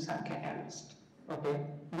by using some catalyst, okay,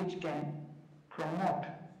 which can promote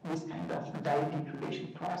this kind of dye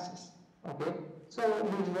degradation process, okay. So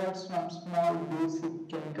these were some small basic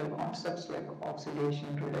chemical concepts like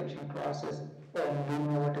oxidation reduction process, and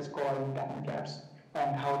we know what is called band gaps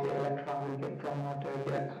and how the electron will get promoted,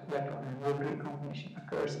 the electron and hole recombination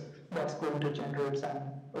occurs. That's going to generate some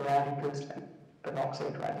radicals like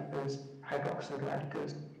peroxide radicals, hydroxide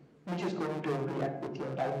radicals, which is going to react with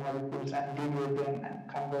your dye molecules and degrade them and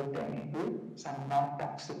convert them into some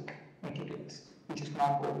non-toxic materials, which is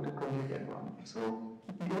not going to pollute the environment. So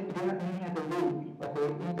there are many other ways. Okay,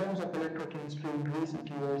 in terms of electrochemistry, in recent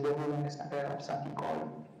years, everyone is aware of something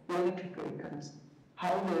called electric vehicles.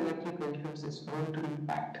 How the electric vehicles is going to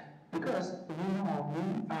impact, because we know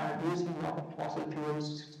we are using a lot of fossil fuels,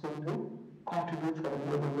 which is going to contribute for the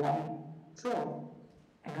global warming. So,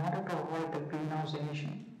 in order to avoid the greenhouse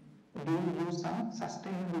emission, we use some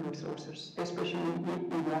sustainable resources, especially if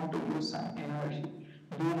we want to use some energy.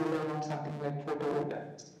 We rely on something like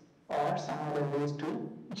photovoltaics or some other ways to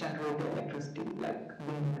generate the electricity, like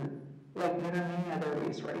windmill. Like there are many other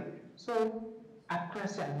ways, right? So at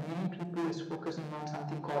present, many people is focusing on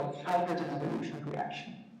something called hydrogen evolution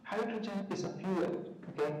reaction. Hydrogen is a fuel,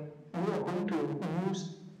 okay? We are going to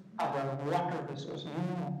use our water resource. You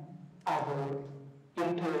know, our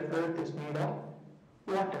entire earth is made of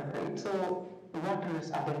water, right? So water is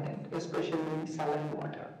abundant, especially saline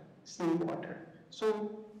water, sea water.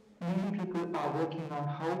 So many people are working on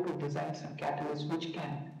how to design some catalysts which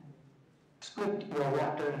can split your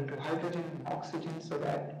water into hydrogen and oxygen so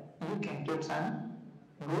that you can get some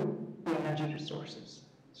good energy resources.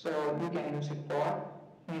 So you can use it for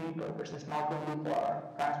many purposes, not only for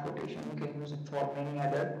transportation, you can use it for many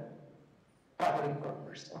other powering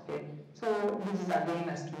purpose, okay? So this is again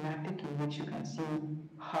a schematic in which you can see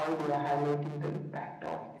how we are highlighting the impact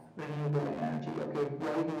of renewable energy, okay?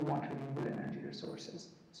 Why do you want renewable energy resources?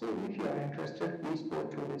 So if you are interested, please go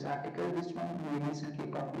through this article. This one we recently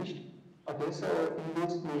published. Okay, so in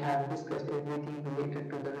this we have discussed everything related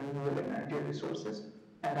to the renewable energy resources.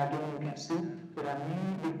 And again, you can see there are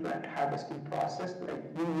many different harvesting processes. Like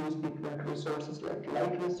we use different resources like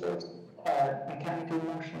light resource, or mechanical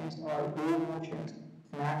motions, or wave motions,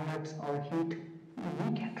 magnets, or heat.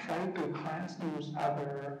 We can try to transduce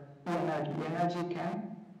our energy. Energy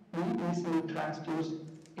can we easily transduce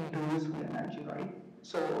into useful energy, right?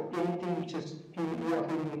 So anything which is you are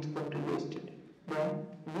feeling it's going to waste it. Then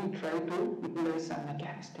we try to utilize some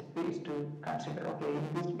mechanistic ways to consider, okay, in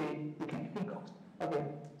this way we can think of. Okay,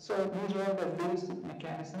 so these are the basic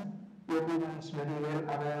mechanisms. Everyone is very well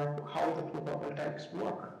aware of how the photovoltaics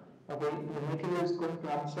work. Okay, the material is going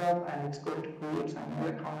to absorb and it's going to create some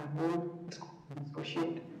electron and hole, it's going to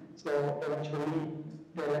dissociate. So eventually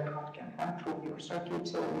the electron can run through your circuit,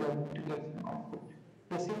 so you are going to get an output.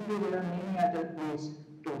 The same way there are many other ways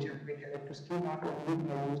to generate electricity, not only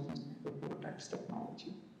by using the photovoltaics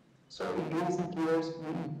technology. So in recent years,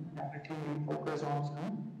 we routinely focus on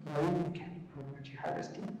some biomechanical energy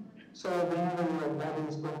harvesting. So whenever your body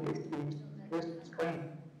is going to experience first strain,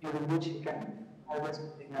 during which you can harvest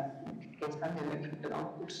some electrical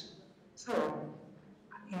outputs. So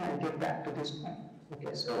I get back to this point.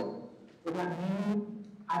 Okay, so there are many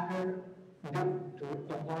other ways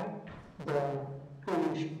to avoid the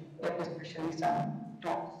pollution, especially some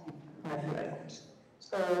toxic materials.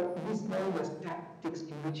 So these are the statistics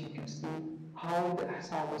in which you can see how the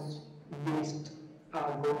hazardous waste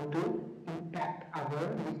are going to impact our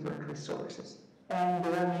different resources. And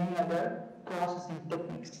there are many other processing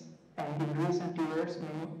techniques. And in recent years,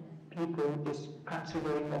 many people is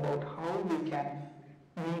considering about how we can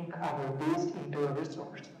make our waste into a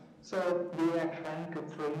resource. So they are trying to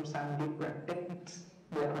frame some different techniques.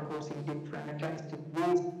 They are proposing different mechanistic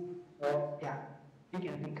ways. So yeah, we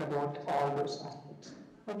can think about all those aspects.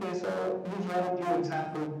 Okay, so these are a few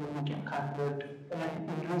examples where we can convert. And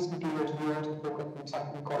in recent years, we also focus on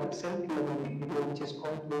something called self-leveling material, which is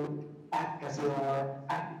going to act as your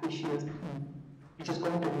artificial, which is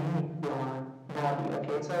going to mimic your body.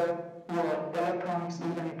 Okay, so your electronics,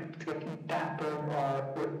 even if it's getting tampered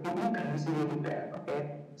or you can easily repair.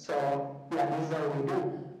 Okay, so yeah, this is how we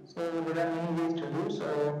do. So there are many ways to do.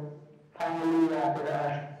 So finally, there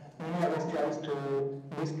are many other slides to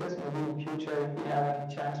discuss. Maybe in future, if we have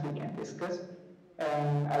any chance, we can discuss.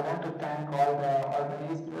 And I want to thank all the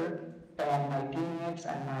organizers and my teammates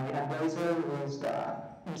and my advisor who was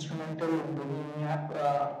instrumental in bringing me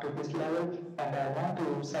up to this level. And I want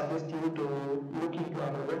to suggest you to look into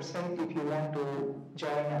our website. If you want to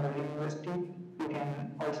join our university, you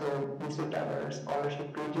can also visit our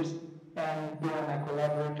scholarship pages. And they are my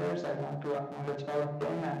collaborators. I want to acknowledge all of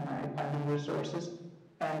them and my funding resources.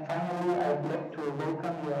 And finally, I'd like to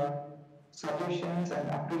welcome your suggestions and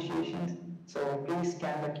appreciations. So please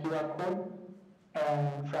scan the QR code,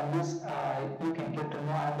 and from this you can get to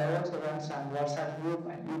know. And I also run some WhatsApp group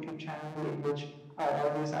and YouTube channel in which I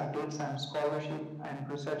always update some scholarship and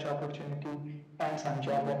research opportunity and some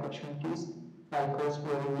job opportunities like those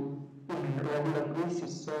in regular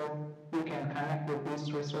basis. So you can connect with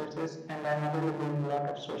these resources, and I'm available in a lot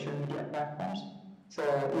of social media platforms. So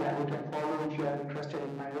yeah, you can follow if you are interested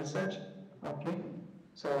in my research. Okay.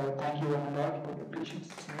 So thank you very much for your patience.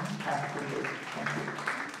 Have a good day. Thank you.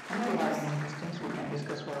 If you have any questions, we can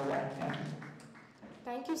discuss for a while. Thank you.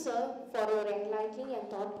 Thank you, sir, for your enlightening and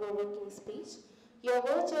thought-provoking speech. Your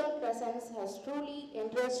virtual presence has truly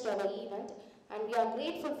enriched our event, and we are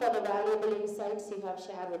grateful for the valuable insights you have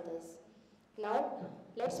shared with us. Now,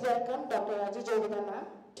 let's welcome Dr. Ajijovita ma'am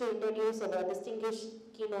to introduce our distinguished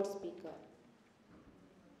keynote speaker.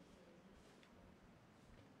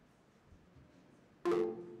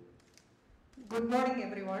 Good morning,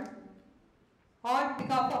 everyone. On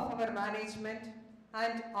behalf of our management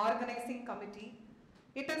and organizing committee,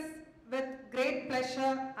 it is with great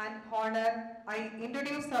pleasure and honor I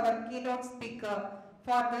introduce our keynote speaker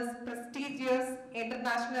for this prestigious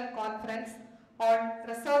international conference on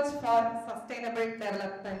research for sustainable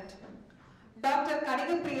development. Dr.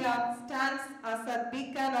 Kanigapriya stands as a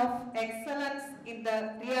beacon of excellence in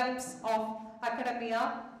the realms of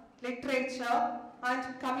academia, literature,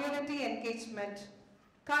 and community engagement.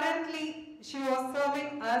 Currently, she was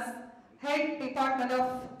serving as Head Department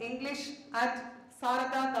of English at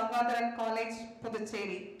Sarada Gangadharan College,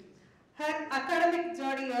 Puducherry. Her academic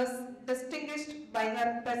journey is distinguished by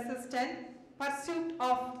her persistent pursuit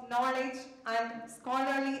of knowledge and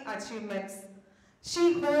scholarly achievements.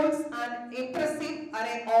 She holds an impressive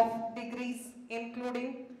array of degrees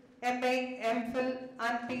including MA, MPhil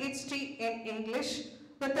and PhD in English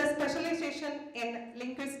with a specialization in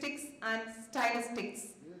linguistics and stylistics.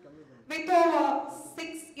 With over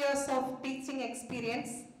 6 years of teaching experience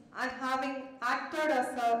and having acted as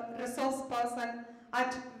a resource person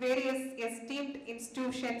at various esteemed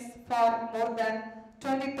institutions for more than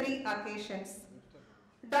 23 occasions.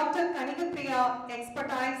 Dr. Kanigapriya's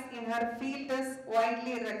expertise in her field is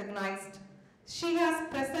widely recognized. She has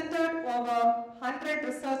presented over 100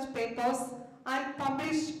 research papers and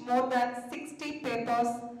published more than 60 papers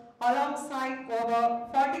alongside over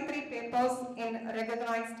 43 papers in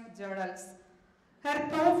recognized journals. Her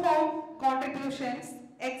profound contributions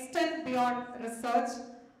extend beyond research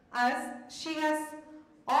as she has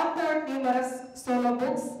authored numerous solo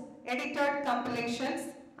books, edited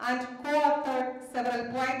compilations, and co-authored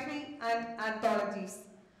several poetry and anthologies.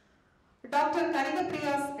 Dr.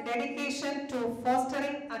 Kanikapriya's dedication to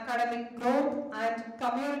fostering academic growth and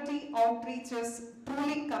community outreach is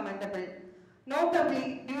truly commendable.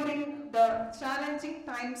 Notably, during the challenging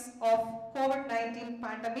times of COVID-19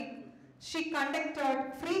 pandemic, she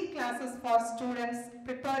conducted free classes for students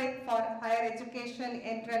preparing for higher education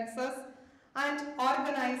entrances and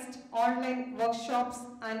organized online workshops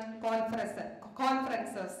and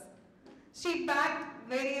conferences. She bagged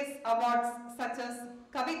various awards such as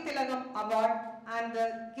Kavitilagam Award and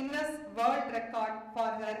the Guinness World Record for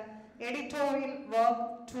her editorial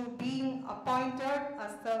work, to being appointed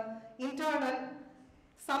as the internal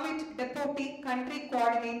Summit Deputy Country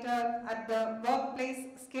Coordinator at the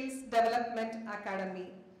Workplace Skills Development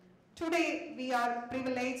Academy. Today, we are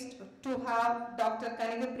privileged to have Dr.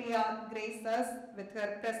 Kanikapriya grace us with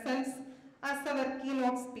her presence as our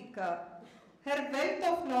keynote speaker. Her wealth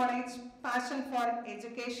of knowledge, passion for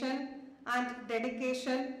education, and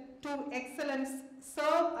dedication to excellence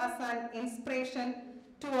serve as an inspiration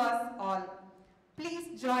to us all.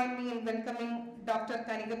 Please join me in welcoming Dr.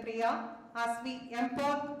 Kanikapriya as we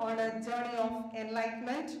embark on a journey of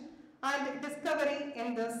enlightenment and discovery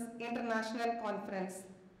in this international conference.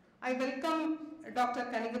 I welcome Dr.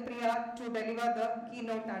 Kanikapriya to deliver the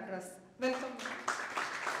keynote address. Welcome.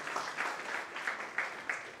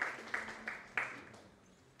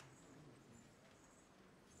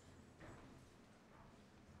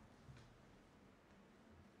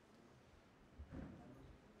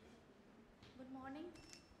 Good morning.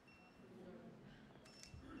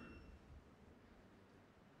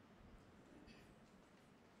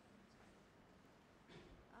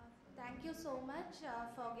 Thank you so much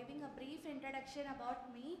for giving a brief introduction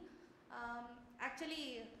about me.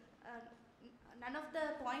 Actually, none of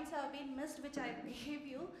the points have been missed which I gave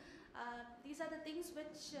you. These are the things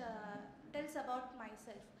which tells about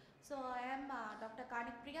myself. So I am Dr.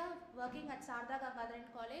 Kanikapriya, working at Sarda Gangadharan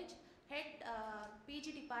College, head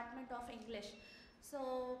PG Department of English.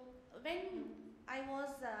 So when I was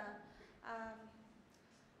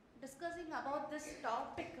discussing about this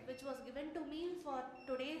topic which was given to me for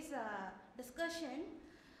today's discussion,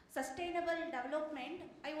 sustainable development,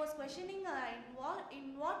 I was questioning in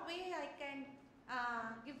what way I can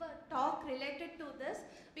give a talk related to this,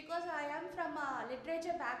 because I am from a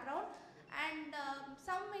literature background, and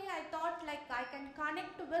some way I thought like I can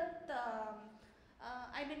connect with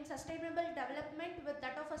sustainable development with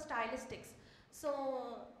that of a stylistics.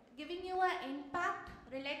 So giving you an impact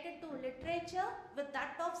related to literature with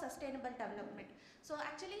that of sustainable development. So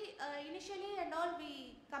actually initially and all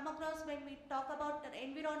we come across when we talk about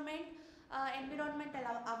environment, environmental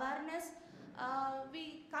awareness,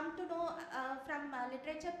 we come to know from a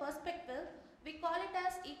literature perspective, we call it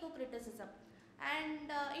as eco-criticism.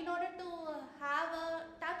 And in order to have a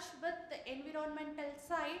touch with the environmental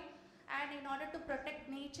side and in order to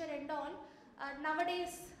protect nature and all,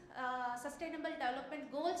 nowadays sustainable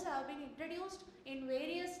development goals have been introduced in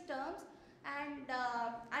various terms, and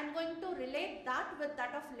I'm going to relate that with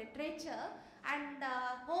that of literature, and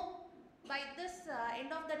hope by this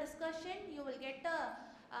end of the discussion you will get a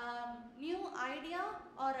new idea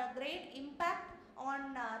or a great impact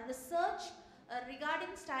on research regarding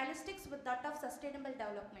stylistics with that of sustainable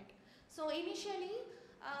development. So initially,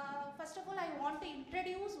 first of all, I want to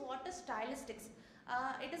introduce what is stylistics.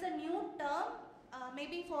 It is a new term,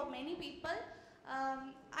 maybe for many people.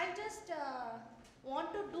 I just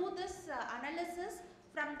want to do this analysis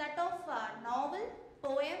from that of novel,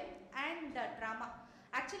 poem and drama.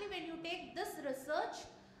 Actually, when you take this research,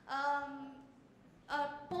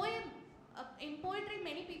 poem, in poetry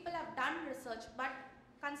many people have done research, but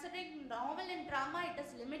considering novel and drama, it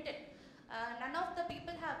is limited. None of the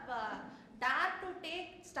people have dared to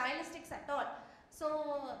take stylistics at all.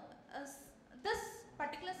 So this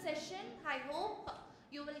particular session, I hope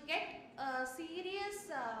you will get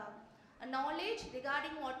serious knowledge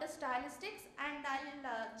regarding what is stylistics, and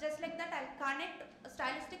I'll just like that I'll connect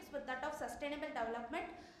stylistics with that of sustainable development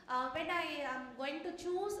when I am going to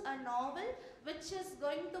choose a novel which is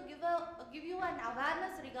going to give you an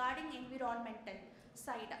awareness regarding environmental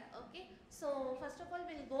side. Okay, so first of all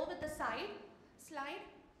we'll go with the slide.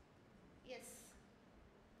 Yes.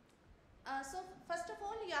 So first of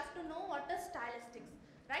all you have to know what is stylistics,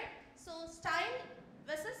 right? So style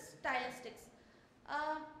versus stylistics.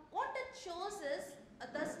 what it shows is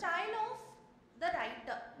the style of the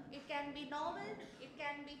writer. It can be novel, it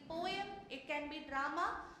can be poem, it can be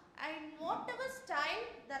drama, and whatever style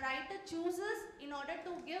the writer chooses in order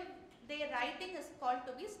to give their writing is called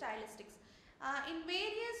to be stylistics. In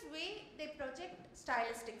various way they project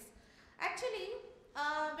stylistics. Actually,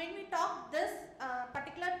 when we talk this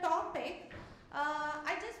particular topic,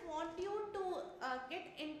 I just want you to get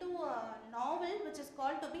into a novel which is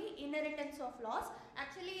called to be Inheritance of Laws.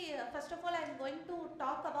 Actually, first of all, I am going to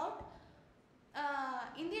talk about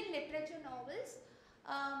Indian literature novels.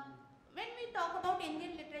 When we talk about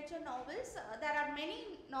Indian literature novels, there are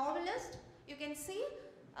many novelists. You can see,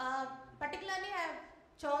 particularly I have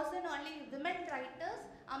chosen only women writers.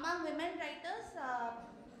 Among women writers,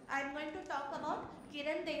 I am going to talk about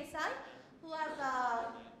Kiran Desai, who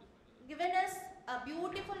have given us a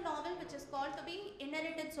beautiful novel which is called to be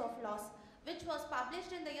Inheritance of Laws, which was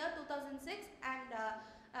published in the year 2006,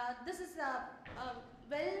 and this is a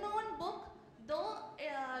well-known book. Though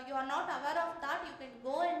you are not aware of that, you can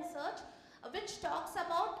go and search, which talks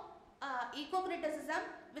about eco-criticism,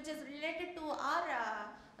 which is related to our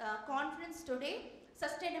conference today,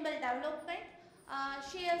 sustainable development.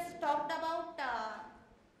 She has talked about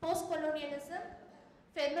post-colonialism,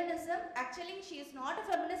 feminism. Actually, she is not a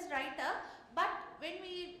feminist writer, but when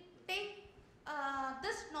we take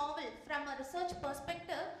this novel from a research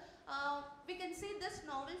perspective, we can see this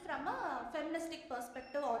novel from a feministic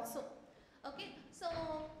perspective also. Okay, so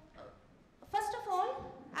first of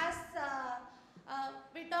all, as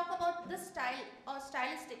we talk about this style or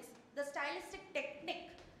stylistics, the stylistic technique,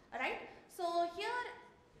 right? So here,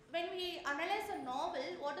 when we analyze a novel,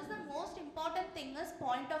 what is the most important thing is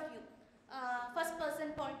point of view. First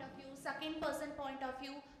person point of view, second person point of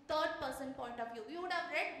view, third person point of view. You would have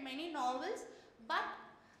read many novels, but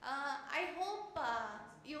I hope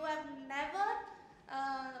you have never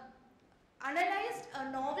analyzed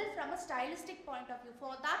a novel from a stylistic point of view.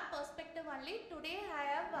 For that perspective only, today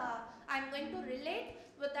I am going to relate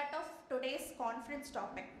with that of today's conference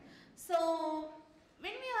topic. So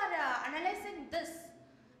when we are analyzing this,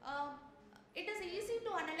 it is easy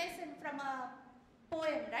to analyze from a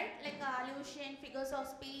poem, right? Like allusion, figures of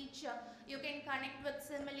speech, you can connect with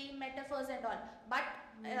simile, metaphors and all. But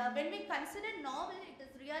when we consider novel, it is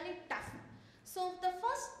really tough. So the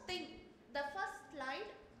first thing, the first slide,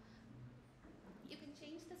 you can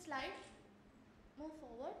change the slide, move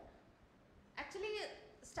forward. Actually,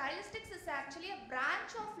 stylistics is actually a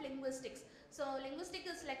branch of linguistics. So linguistics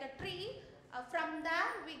is like a tree. From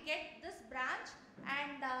there we get this branch,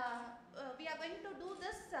 and we are going to do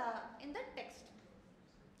this in the text.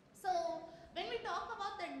 So when we talk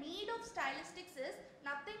about the need of stylistics is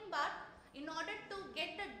nothing but in order to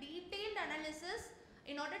get a detailed analysis,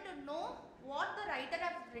 in order to know what the writer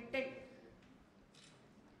has written.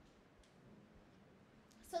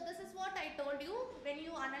 So this is what I told you. When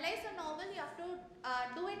you analyze a novel, you have to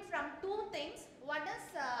do it from two things. One is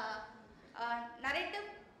narrative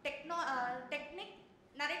technique.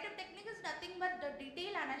 Narrative technique is nothing but the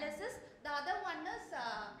detailed analysis. The other one is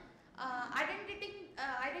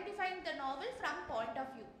identifying the novel from point of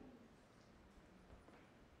view.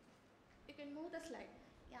 You can move the slide.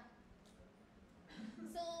 Yeah.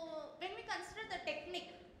 So when we consider the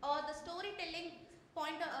technique or the storytelling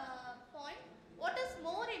point, what is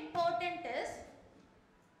more important is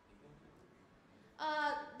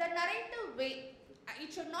the narrative way.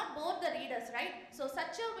 It should not bore the readers, right? So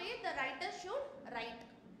such a way the writer should write.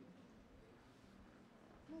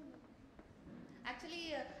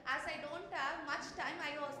 Actually, as I don't have much time,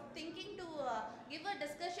 I was thinking to give a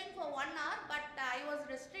discussion for 1 hour, but I was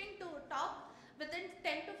restrained to talk within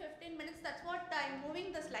 10 to 15 minutes. That's what I'm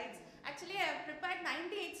moving the slides. Actually, I have prepared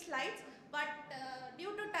 98 slides, but due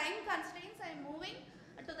to time constraints, I'm moving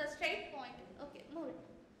to the straight point. Okay, move it.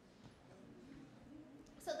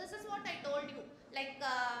 So this is what I told you. Like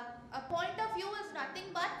a point of view is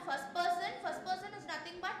nothing but first person. First person is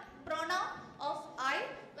nothing but pronoun of I,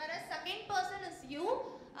 whereas second person is you,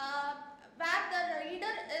 where the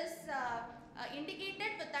reader is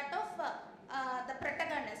indicated with that of the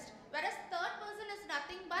protagonist. Whereas third person is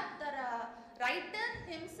nothing but the writer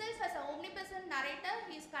himself as an omnipresent narrator.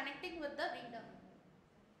 He is connecting with the reader.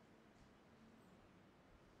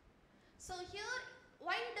 So here,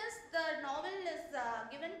 why does the novel is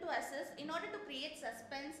given to us is in order to create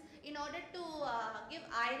suspense, in order to give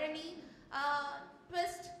irony,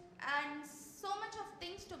 twist, and so much of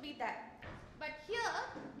things to be there. But here,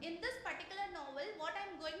 in this particular novel, what I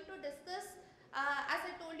am going to discuss, as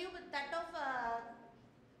I told you with that of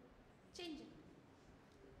change it.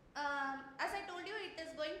 As I told you, it is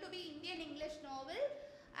going to be Indian English novel,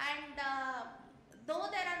 and though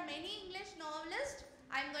there are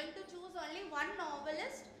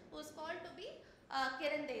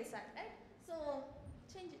Kiran Desai, right? So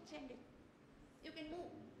change it. You can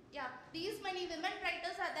move. Yeah, these many women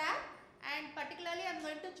writers are there, and particularly I am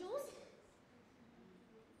going to choose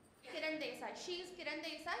Kiran Desai. She is Kiran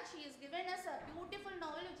Desai. She is given us a beautiful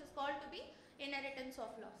novel which is called to be Inheritance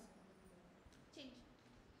of Loss. Change.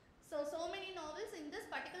 So many novels. In this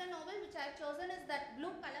particular novel which I have chosen is that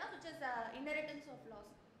blue color, which is Inheritance of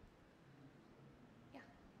Loss. Yeah.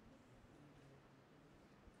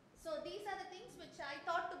 So these are the things which I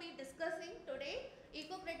thought to be discussing today: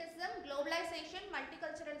 eco-criticism, globalization,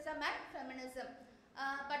 multiculturalism and feminism.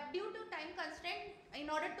 But due to time constraint, in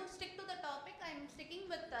order to stick to the topic, I am sticking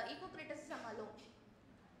with eco-criticism alone.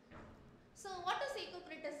 So what is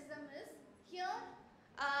eco-criticism is? Here,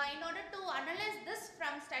 in order to analyze this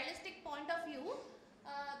from stylistic point of view,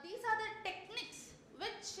 these are the techniques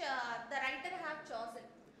which the writer have chosen,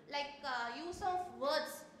 like use of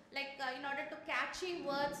words, like in order to catchy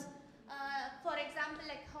words, for example,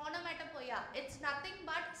 like onomatopoeia, it's nothing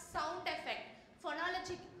but sound effect,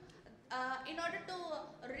 phonology. In order to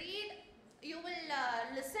read, you will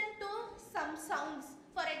listen to some sounds.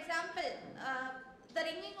 For example, the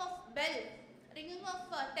ringing of bell, ringing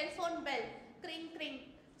of telephone bell, cring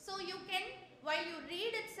cring. So you can, while you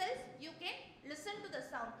read itself, you can listen to the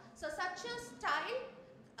sound. So such a style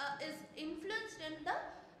is influenced in the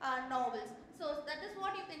novels. So that is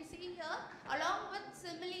what you can see here, along with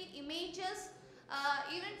simile images.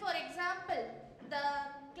 Even for example, the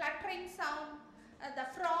clattering sound, the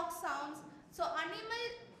frog sounds. So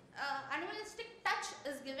animalistic touch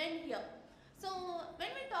is given here. So when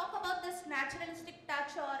we talk about this naturalistic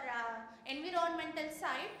touch or environmental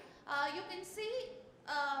side, you can see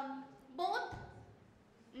both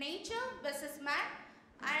nature versus man,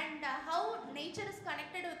 and how nature is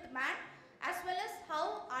connected with man, as well as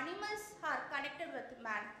how animals are connected with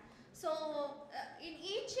man. So in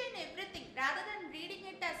each and everything, rather than reading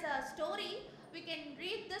it as a story, we can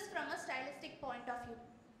read this from a stylistic point of view.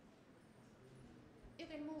 You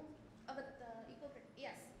can move with eco-crit.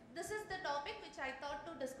 Yes, this is the topic which I thought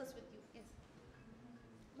to discuss with you. Yes,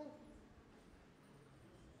 move.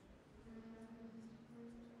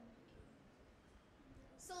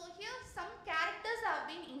 So here some characters have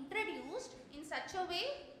been introduced in such a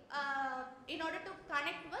way in order to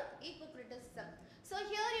connect with eco-criticism. So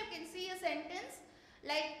here you can see a sentence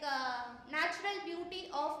like natural beauty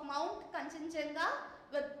of Mount Kanchenjunga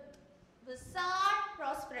with bizarre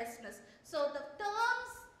prosperousness. So the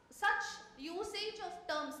terms, such usage of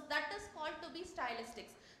terms, that is called to be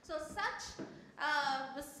stylistics. So such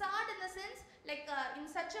bizarre in the sense like in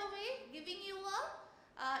such a way giving you a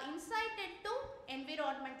insight into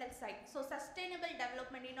environmental side. So sustainable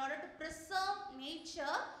development, in order to preserve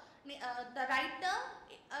nature, the writer,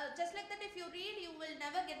 just like that, if you read, you will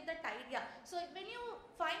never get that idea. So when you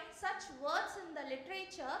find such words in the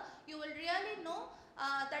literature, you will really know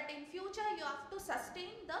that in future you have to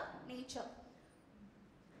sustain the nature.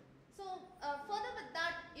 So further with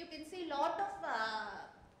that, you can see lot of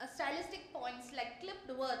stylistic points like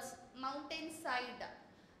clipped words, mountainside,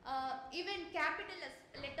 even capital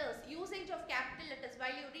letters, usage of capital letters.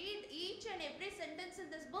 While you read each and every sentence in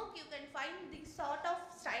this book, you can find these sort of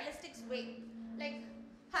stylistics way, like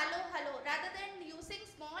hello, hello. Rather than using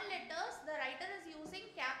small letters, the writer is using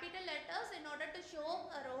capital letters in order to show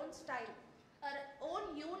her own style, her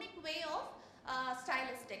own unique way of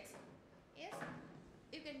stylistics. Yes,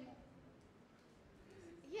 you can move.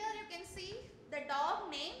 Here you can see the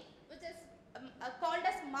dog name, which is called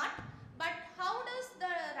as Mutt. But how does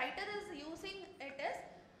the writer is using it is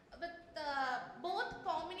with both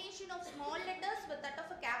combination of small letters with that of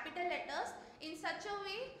a capital letters. In such a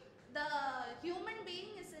way, the human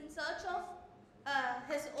being is in search of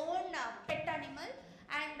his own pet animal,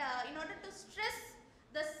 and in order to stress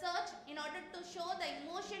the search, in order to show the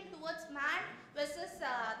emotion towards man versus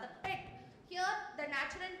the pet, here the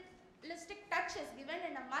naturalistic touch is given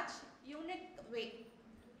in a much unique way.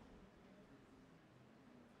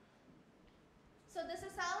 So this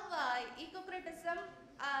is how eco-criticism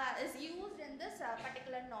is used in this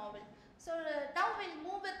particular novel. So now we'll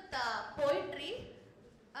move with poetry,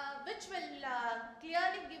 which will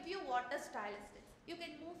clearly give you what is stylistics. You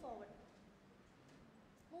can move forward.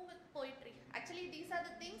 Move with poetry. Actually, these are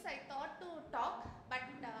the things I thought to talk, but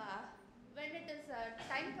when it is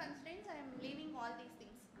time constraints, I am leaving all these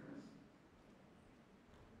things.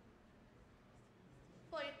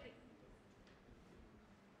 Poetry.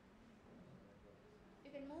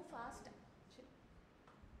 You can move fast.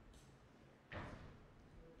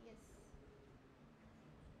 Yes.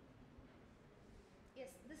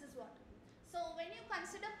 Yes, this is what. So when you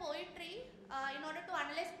consider poetry, in order to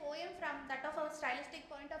analyze poem from that of a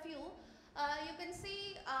stylistic point of view, you can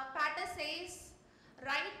see Pater says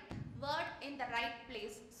right word in the right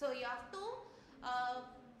place. So you have to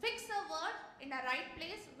fix a word in a right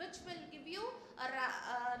place which will give you a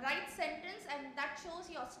right sentence, and that shows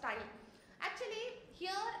your style. Actually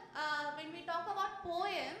here when we talk about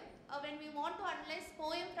poem, when we want to analyze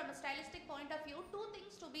poem from a stylistic point of view, two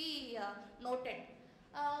things to be noted.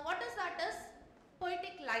 What is that is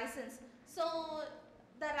poetic license. So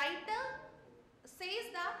the writer says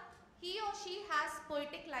that he or she has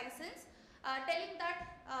poetic license, telling that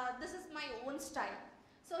this is my own style.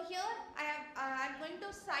 So here I am going to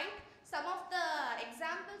cite some of the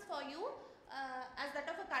examples for you as that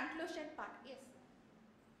of a conclusion part. Yes.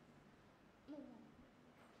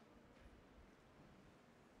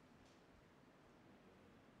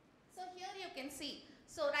 So here you can see,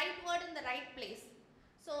 so right word in the right place.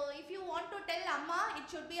 So if you want to tell Amma, it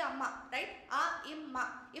should be Amma, right?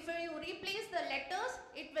 Imma. If you replace the letters,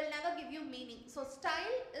 it will never give you meaning. So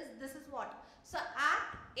style is, this is what. So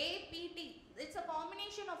apt, A-P-T, it's a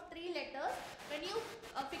combination of 3 letters. When you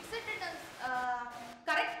fix it in a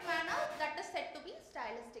correct manner, that is said to be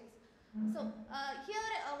stylistics. So here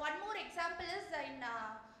one more example is in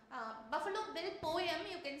Buffalo Bill poem,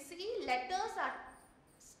 you can see letters are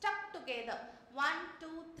stuck together, 1, 2,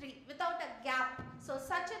 3 without a gap. So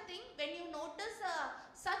such a thing, when you notice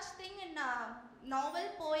such thing in a novel,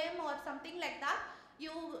 poem or something like that,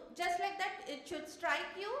 you just like that, it should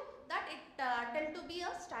strike you that it tend to be a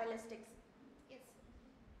stylistics. Yes.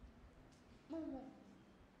 Move.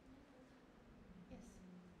 Yes.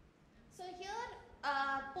 So here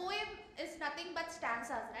poem is nothing but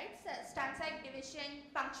stanzas, right? So, stanza division,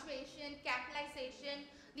 punctuation, capitalization,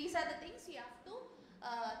 these are the things you have to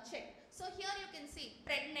check. So here you can see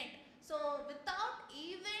pregnant. So without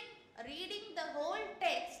even reading the whole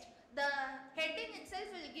text, the heading itself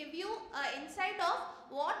will give you insight of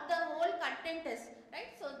what the whole content is,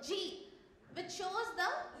 right? So G, which shows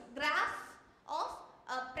the graph of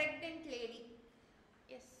a pregnant lady.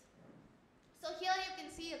 Yes. So here you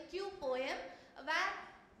can see a Q poem where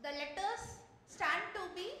the letters stand to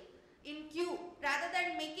be in Q. Rather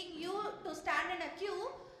than making you to stand in a queue,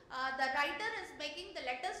 the writer is making the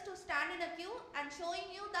letters to stand in a queue and showing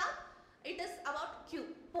you that it is about Q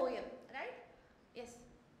poem, right? Yes.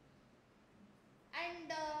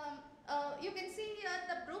 And you can see here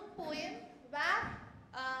the Brook poem where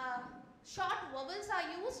short vowels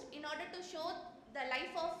are used in order to show the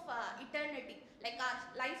life of eternity, like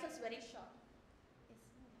our life is very short. Yes.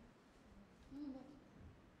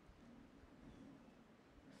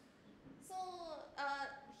 So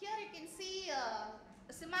here you can see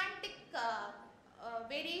semantic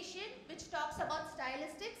variation which talks about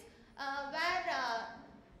stylistics, where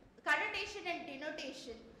connotation and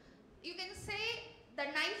denotation. You can say the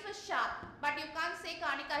knife is sharp, but you can't say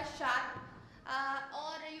Kanika is sharp,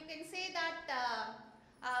 or you can say that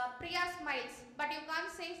Priya smiles, but you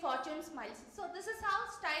can't say Fortune smiles. So this is how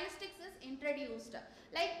stylistics is introduced.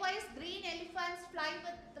 Likewise, green elephants fly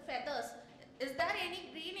with the feathers. Is there any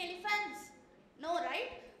green elephants? No,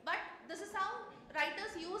 right? But this is how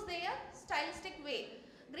writers use their stylistic way.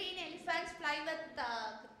 Green elephants fly with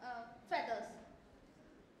feathers.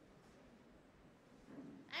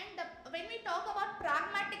 And when we talk about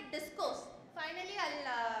pragmatic discourse, finally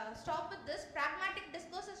I'll stop with this. Pragmatic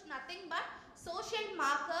discourse is nothing but social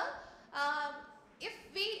marker. If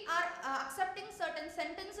we are accepting certain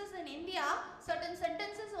sentences in India, certain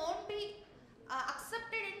sentences won't be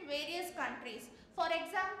accepted in various countries. For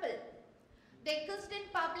example, they kissed in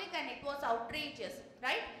public and it was outrageous,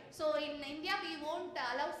 right? So in India we won't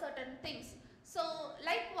allow certain things. So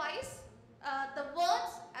likewise, the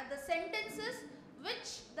words and the sentences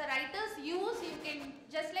which the writers use, you can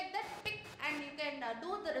just like that pick and you can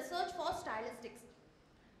do the research for stylistics.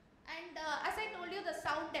 And as I told you, the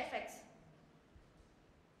sound effects.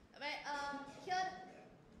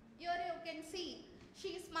 Here you can see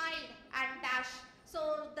she smiled and dash.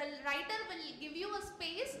 So the writer will give you a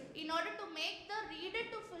space in order to make the reader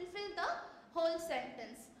to fulfill the whole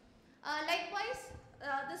sentence. Likewise,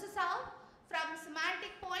 this is how from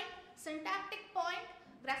semantic point, syntactic point,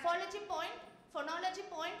 graphology point, phonology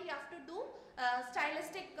point, you have to do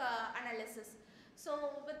stylistic analysis.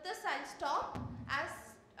 So with this I'll stop. As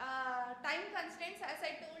time constraints, as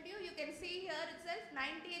I told you, you can see here itself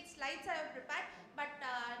 98 slides I have prepared, but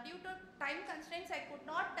due to time constraints I could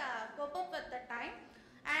not cope up with the time.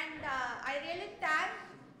 And I really thank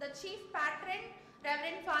the Chief Patron,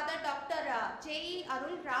 Reverend Father Dr. J.E.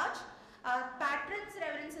 Arul Raj, Patrons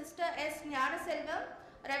Reverend Sister S. Nyanaselvam,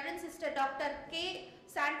 Reverend Sister Dr. K.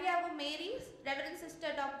 Santiago Mary's, Reverend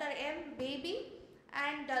Sister Dr. M. Baby,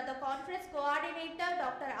 and the conference coordinator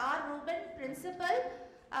Dr. R. Ruben, principal,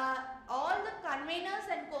 all the conveners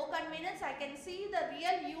and co-conveners, I can see the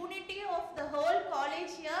real unity of the whole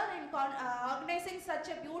college here in organizing such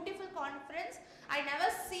a beautiful conference. I never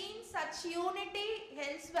seen such unity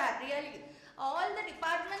elsewhere, really. All the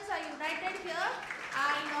departments are united here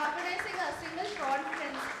in organizing a single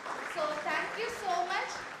conference. So thank you so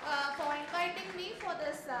much for inviting me for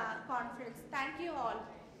this conference. Thank you all.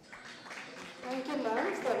 Thank you,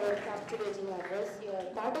 ma'am, for your captivating address. Your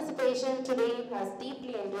participation today has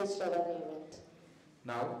deeply enriched our event.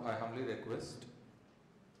 Now, I humbly request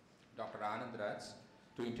Dr. Anand Raj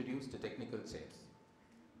to introduce the technical chairs.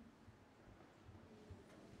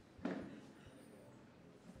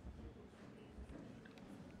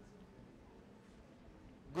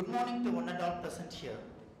 Good morning to one and all present here.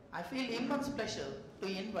 I feel immense pleasure to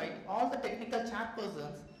invite all the technical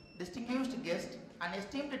chairpersons, distinguished guests, and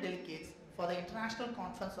esteemed delegates for the International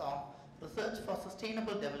Conference on Research for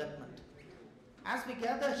Sustainable Development. As we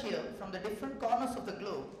gather here from the different corners of the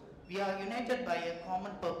globe, we are united by a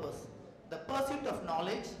common purpose, the pursuit of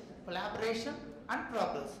knowledge, collaboration, and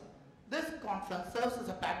progress. This conference serves as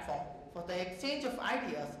a platform for the exchange of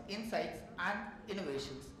ideas, insights, and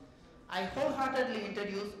innovations. I wholeheartedly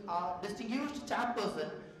introduce our distinguished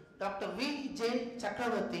chairperson, Dr. V.J.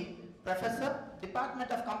 Chakravarti, Professor,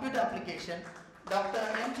 Department of Computer Application, Dr.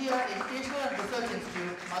 MGR Educational and Research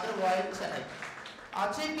Institute, Motherwell, Chennai.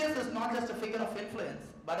 Our chief guest is not just a figure of influence,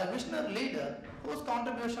 but a visionary leader whose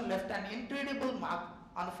contribution left an incredible mark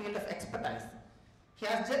on the field of expertise. He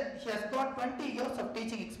has got 20 years of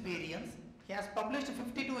teaching experience. He has published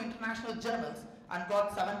 52 international journals and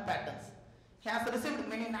got 7 patents. He has received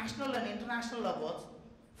many national and international awards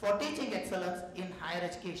for teaching excellence in higher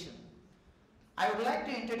education. I would like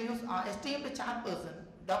to introduce our esteemed chairperson,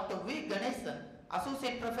 Dr. V. Ganesan,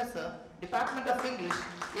 Associate Professor, Department of English,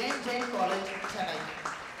 A.M. Jain College, Chennai.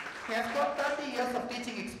 He has got 30 years of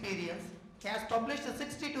teaching experience. He has published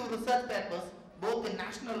 62 research papers, both in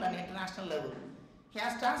national and international level. He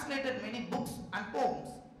has translated many books and poems.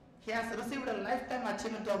 He has received a Lifetime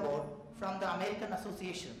Achievement Award from the American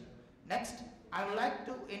Association. Next, I would like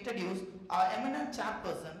to introduce our eminent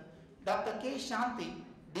chairperson, Dr. K. Shanti,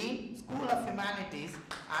 Dean, School of Humanities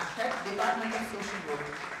and Head Department of Social Work,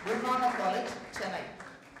 Guru Nanak College, Chennai.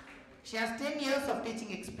 She has 10 years of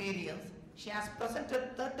teaching experience. She has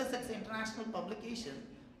presented 36 international publications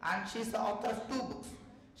and she is the author of 2 books.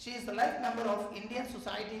 She is a life member of Indian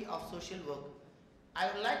Society of Social Work. I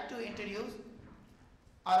would like to introduce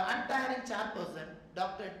our untiring chairperson,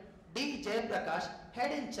 Dr. D. Jayaprakash,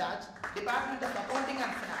 Head in Charge, Department of Accounting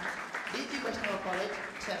and Finance, D.G. Vaishnava College,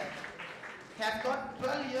 Chennai. He has got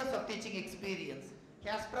 12 years of teaching experience. He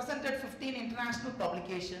has presented 15 international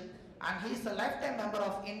publications and he is a lifetime member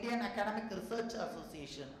of Indian Academic Research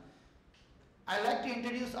Association. I would like to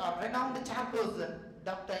introduce our renowned chairperson,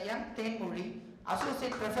 Dr. M. Tenmuri,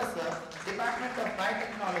 Associate Professor, Department of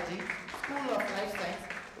Biotechnology, School of Life Science,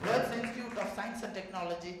 World Institute of Science and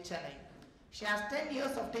Technology, Chennai. She has 10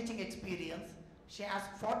 years of teaching experience. She has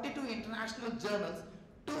 42 international journals,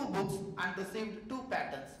 2 books and received 2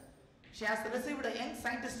 patents. She has received a Young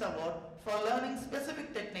Scientist Award for learning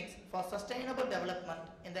specific techniques for sustainable development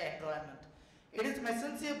in the environment. It is my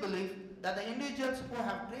sincere belief that the individuals who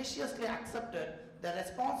have graciously accepted the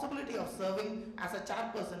responsibility of serving as a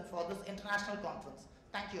chairperson for this international conference.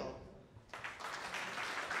 Thank you all.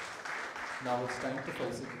 Now it's time to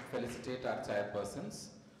felicitate our chairpersons.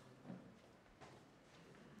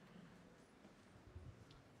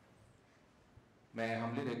 May I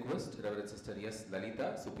humbly request Reverend Sister S.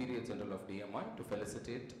 Lalita, Superior General of DMI, to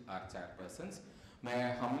felicitate our chairpersons. May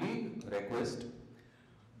I humbly request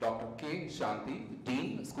Dr. K. Shanti,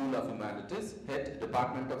 Dean, School of Humanities, Head,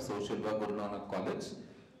 Department of Social Work, Guru Nanak College.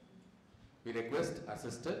 We request our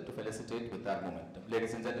sister to felicitate with our momentum.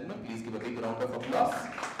 Ladies and gentlemen, please give a big round of applause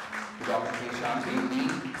to Dr. K. Shanti, Dean,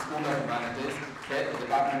 School of Humanities, Head,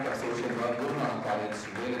 Department of Social Work, Guru Nanak College,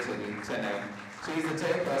 Chennai. She is the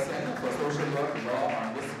chairperson for Social Work Law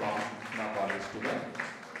on this form in our college today.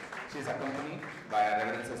 She is accompanied by our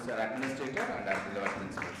Reverend Sister Administrator and our beloved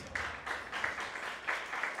principals.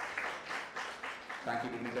 Thank you,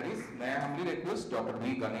 dignitaries. May I humbly request Dr.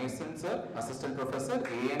 V. Ganesan, sir, Assistant Professor,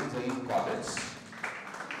 A.M. Jain College.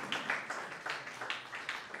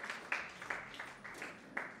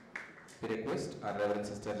 We request our Reverend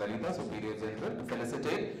Sister Lalita, Superior General, to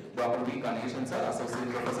felicitate Dr. V. Ganesan, sir, Associate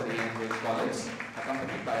Professor, A.M. Jain College,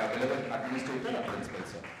 accompanied by our beloved Administrator and Principal,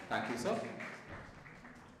 sir. Thank you, sir.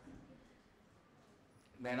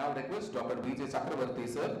 May I now request Dr. V.J. Chakravarti,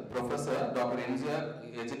 sir, Professor, Dr.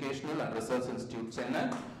 NGR Educational and Research Institute,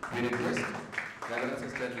 Chennai. We request Reverend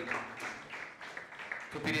Sister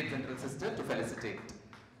Superior General Sister to felicitate.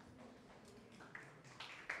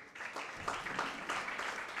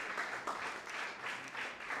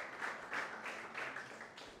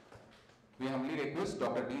 We humbly request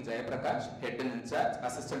Dr. D. Jayaprakash, Head and in Charge,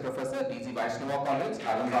 Assistant Professor, DG Vaishnava College,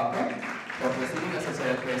 Arunbakam, for proceeding as a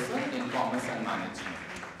chairperson in Commerce and Management.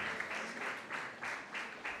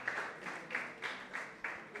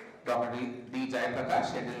 Dr. D. Jayaprakash,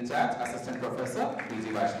 Head and in Charge, Assistant Professor,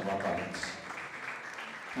 DG Vaishnava College.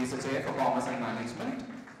 He is the Chair for Commerce and Management.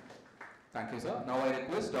 Thank you, sir. Now I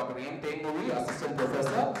request Dr. M. Tenguri, Assistant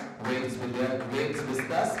Professor, Wales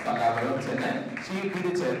Vistas, Pallavaram, Chennai. She will be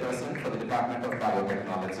the chairperson for the Department of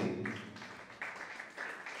Biotechnology.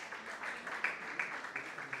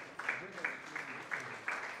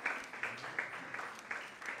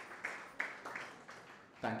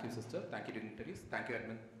 Thank you, sister. Thank you, dignitaries. Thank you,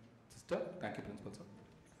 admin sister. Thank you, principal, sir.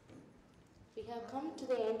 We have come to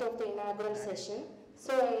the end of the inaugural session,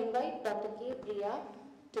 so I invite Dr. K. Priya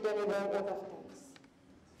to deliver a vote of thanks.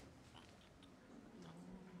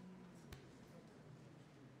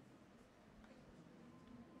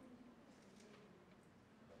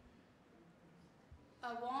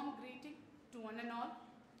 A warm greeting to one and all.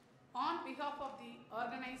 On behalf of the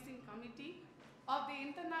organizing committee of the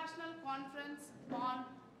International Conference on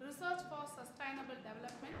Research for Sustainable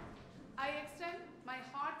Development, I extend my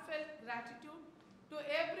heartfelt gratitude to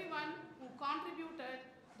everyone who contributed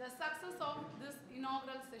the success of this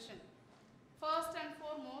inaugural session. First and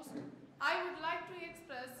foremost, I would like to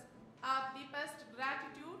express our deepest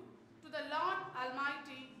gratitude to the Lord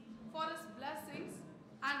Almighty for His blessings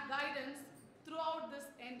and guidance throughout this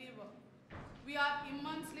endeavor. We are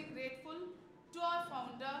immensely grateful to our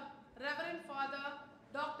founder, Reverend Father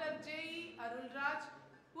Dr. J.E. Arulraj,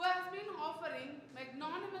 who has been offering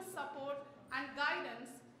magnanimous support and guidance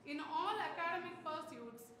in all academic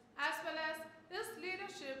pursuits, as well as his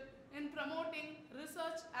leadership in promoting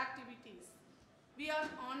research activities. We are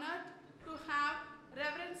honored to have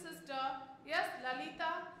Reverend Sister S.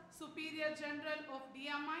 Lalita, Superior General of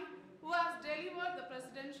DMI, who has delivered the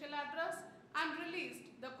presidential address and released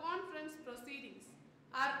the conference proceedings.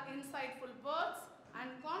 Our insightful words and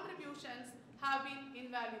contributions have been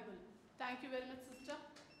invaluable. Thank you very much, sister.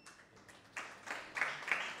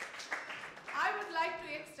 I would like to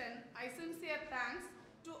extend my sincere thanks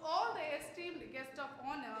to all the esteemed guests of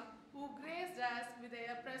honor who graced us with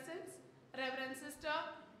their presence. Reverend Sister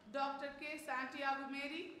Dr. K. Santiago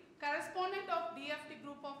Mary, Correspondent of DFT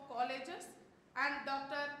Group of Colleges, and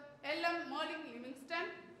Dr. L.M. Merling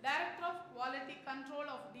Livingston, Director of Quality Control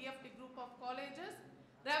of DFT Group of Colleges,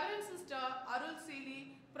 Reverend Sister Arul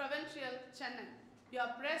Seely, Provincial, Chennai.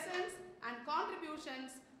 Your presence and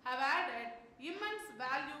contributions have added immense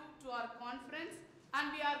value to our conference,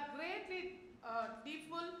 and we are greatly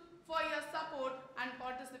grateful for your support and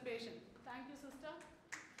participation. Thank you, sister.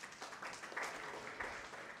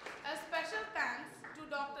 A special thanks to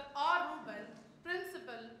Dr. R. Ruben,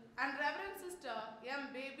 Principal, and Reverend Sister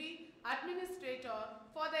M. Baby, Administrator,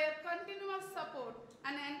 for their continuous support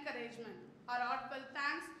and encouragement. Our heartfelt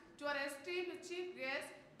thanks to our esteemed Chief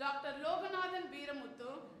Guest, Dr. Loganathan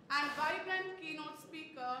Veeramuthu, and vibrant keynote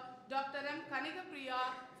speaker, Dr. M. Kanigapriya,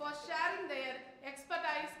 for sharing their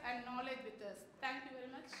expertise and knowledge with us. Thank you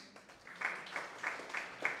very much.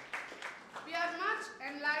 We are much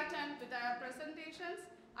enlightened with our presentations.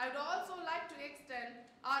 I would also like to extend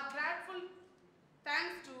our grateful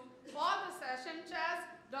thanks to all the session chairs,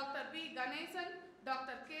 Dr. B. Ganesan,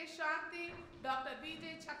 Dr. K. Shanti, Dr.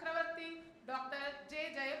 B.J. Chakravarti, Dr.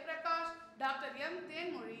 J. Jayaprakash, Dr. M.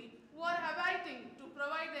 Tenmuri, who are awaiting to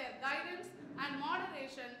provide their guidance and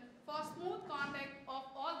moderation for smooth conduct of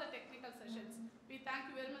all the technical sessions. We thank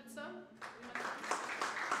you very much, sir.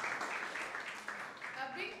 A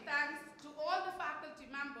big thanks to all the faculty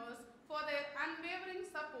members for their unwavering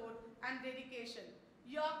support and dedication.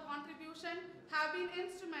 Your contribution have been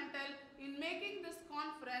instrumental in making this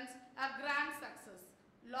conference a grand success.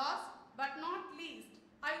 Last but not least,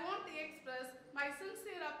 I want to express my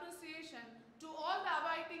sincere appreciation to all the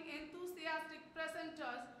awaiting enthusiastic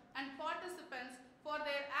presenters and participants for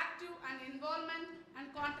their active and involvement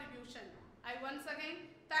and contribution. I once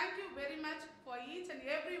again thank you very much for each and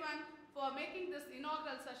everyone for making this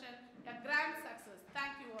inaugural session a grand success.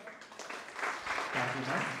 Thank you all. Thank you,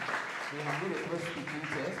 ma'am. We humbly request speaking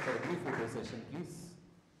chairs for a group photo session, please.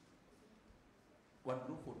 One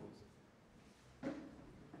group photos.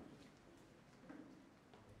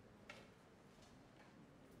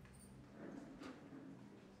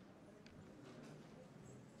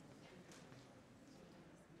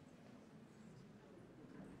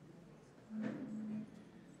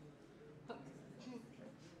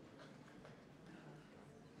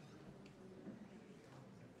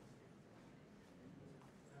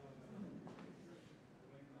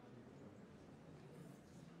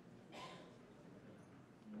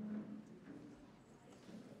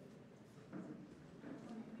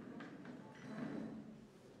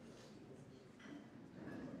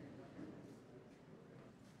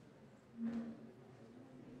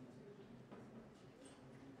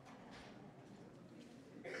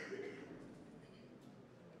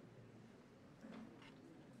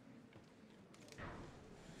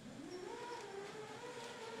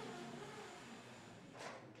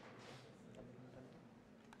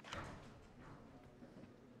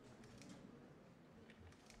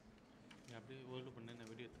 அப்படியே hold பண்ணு, நான்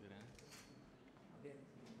video எடுத்துக்கிறேன்.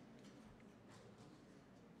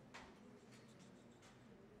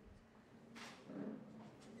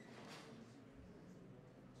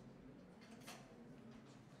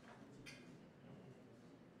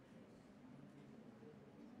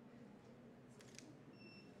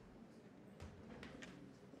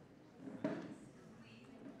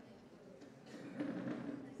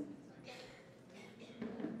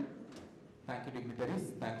 Thank you, dignitaries.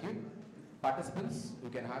 Thank you. Participants, you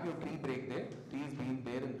can have your tea break there. Tea is being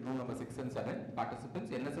there in room number 6 and 7.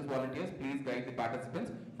 Participants, NSS volunteers, please guide the participants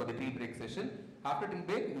for the tea break session. After tea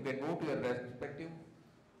break, you can go to your respective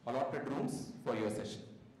allotted rooms for your session.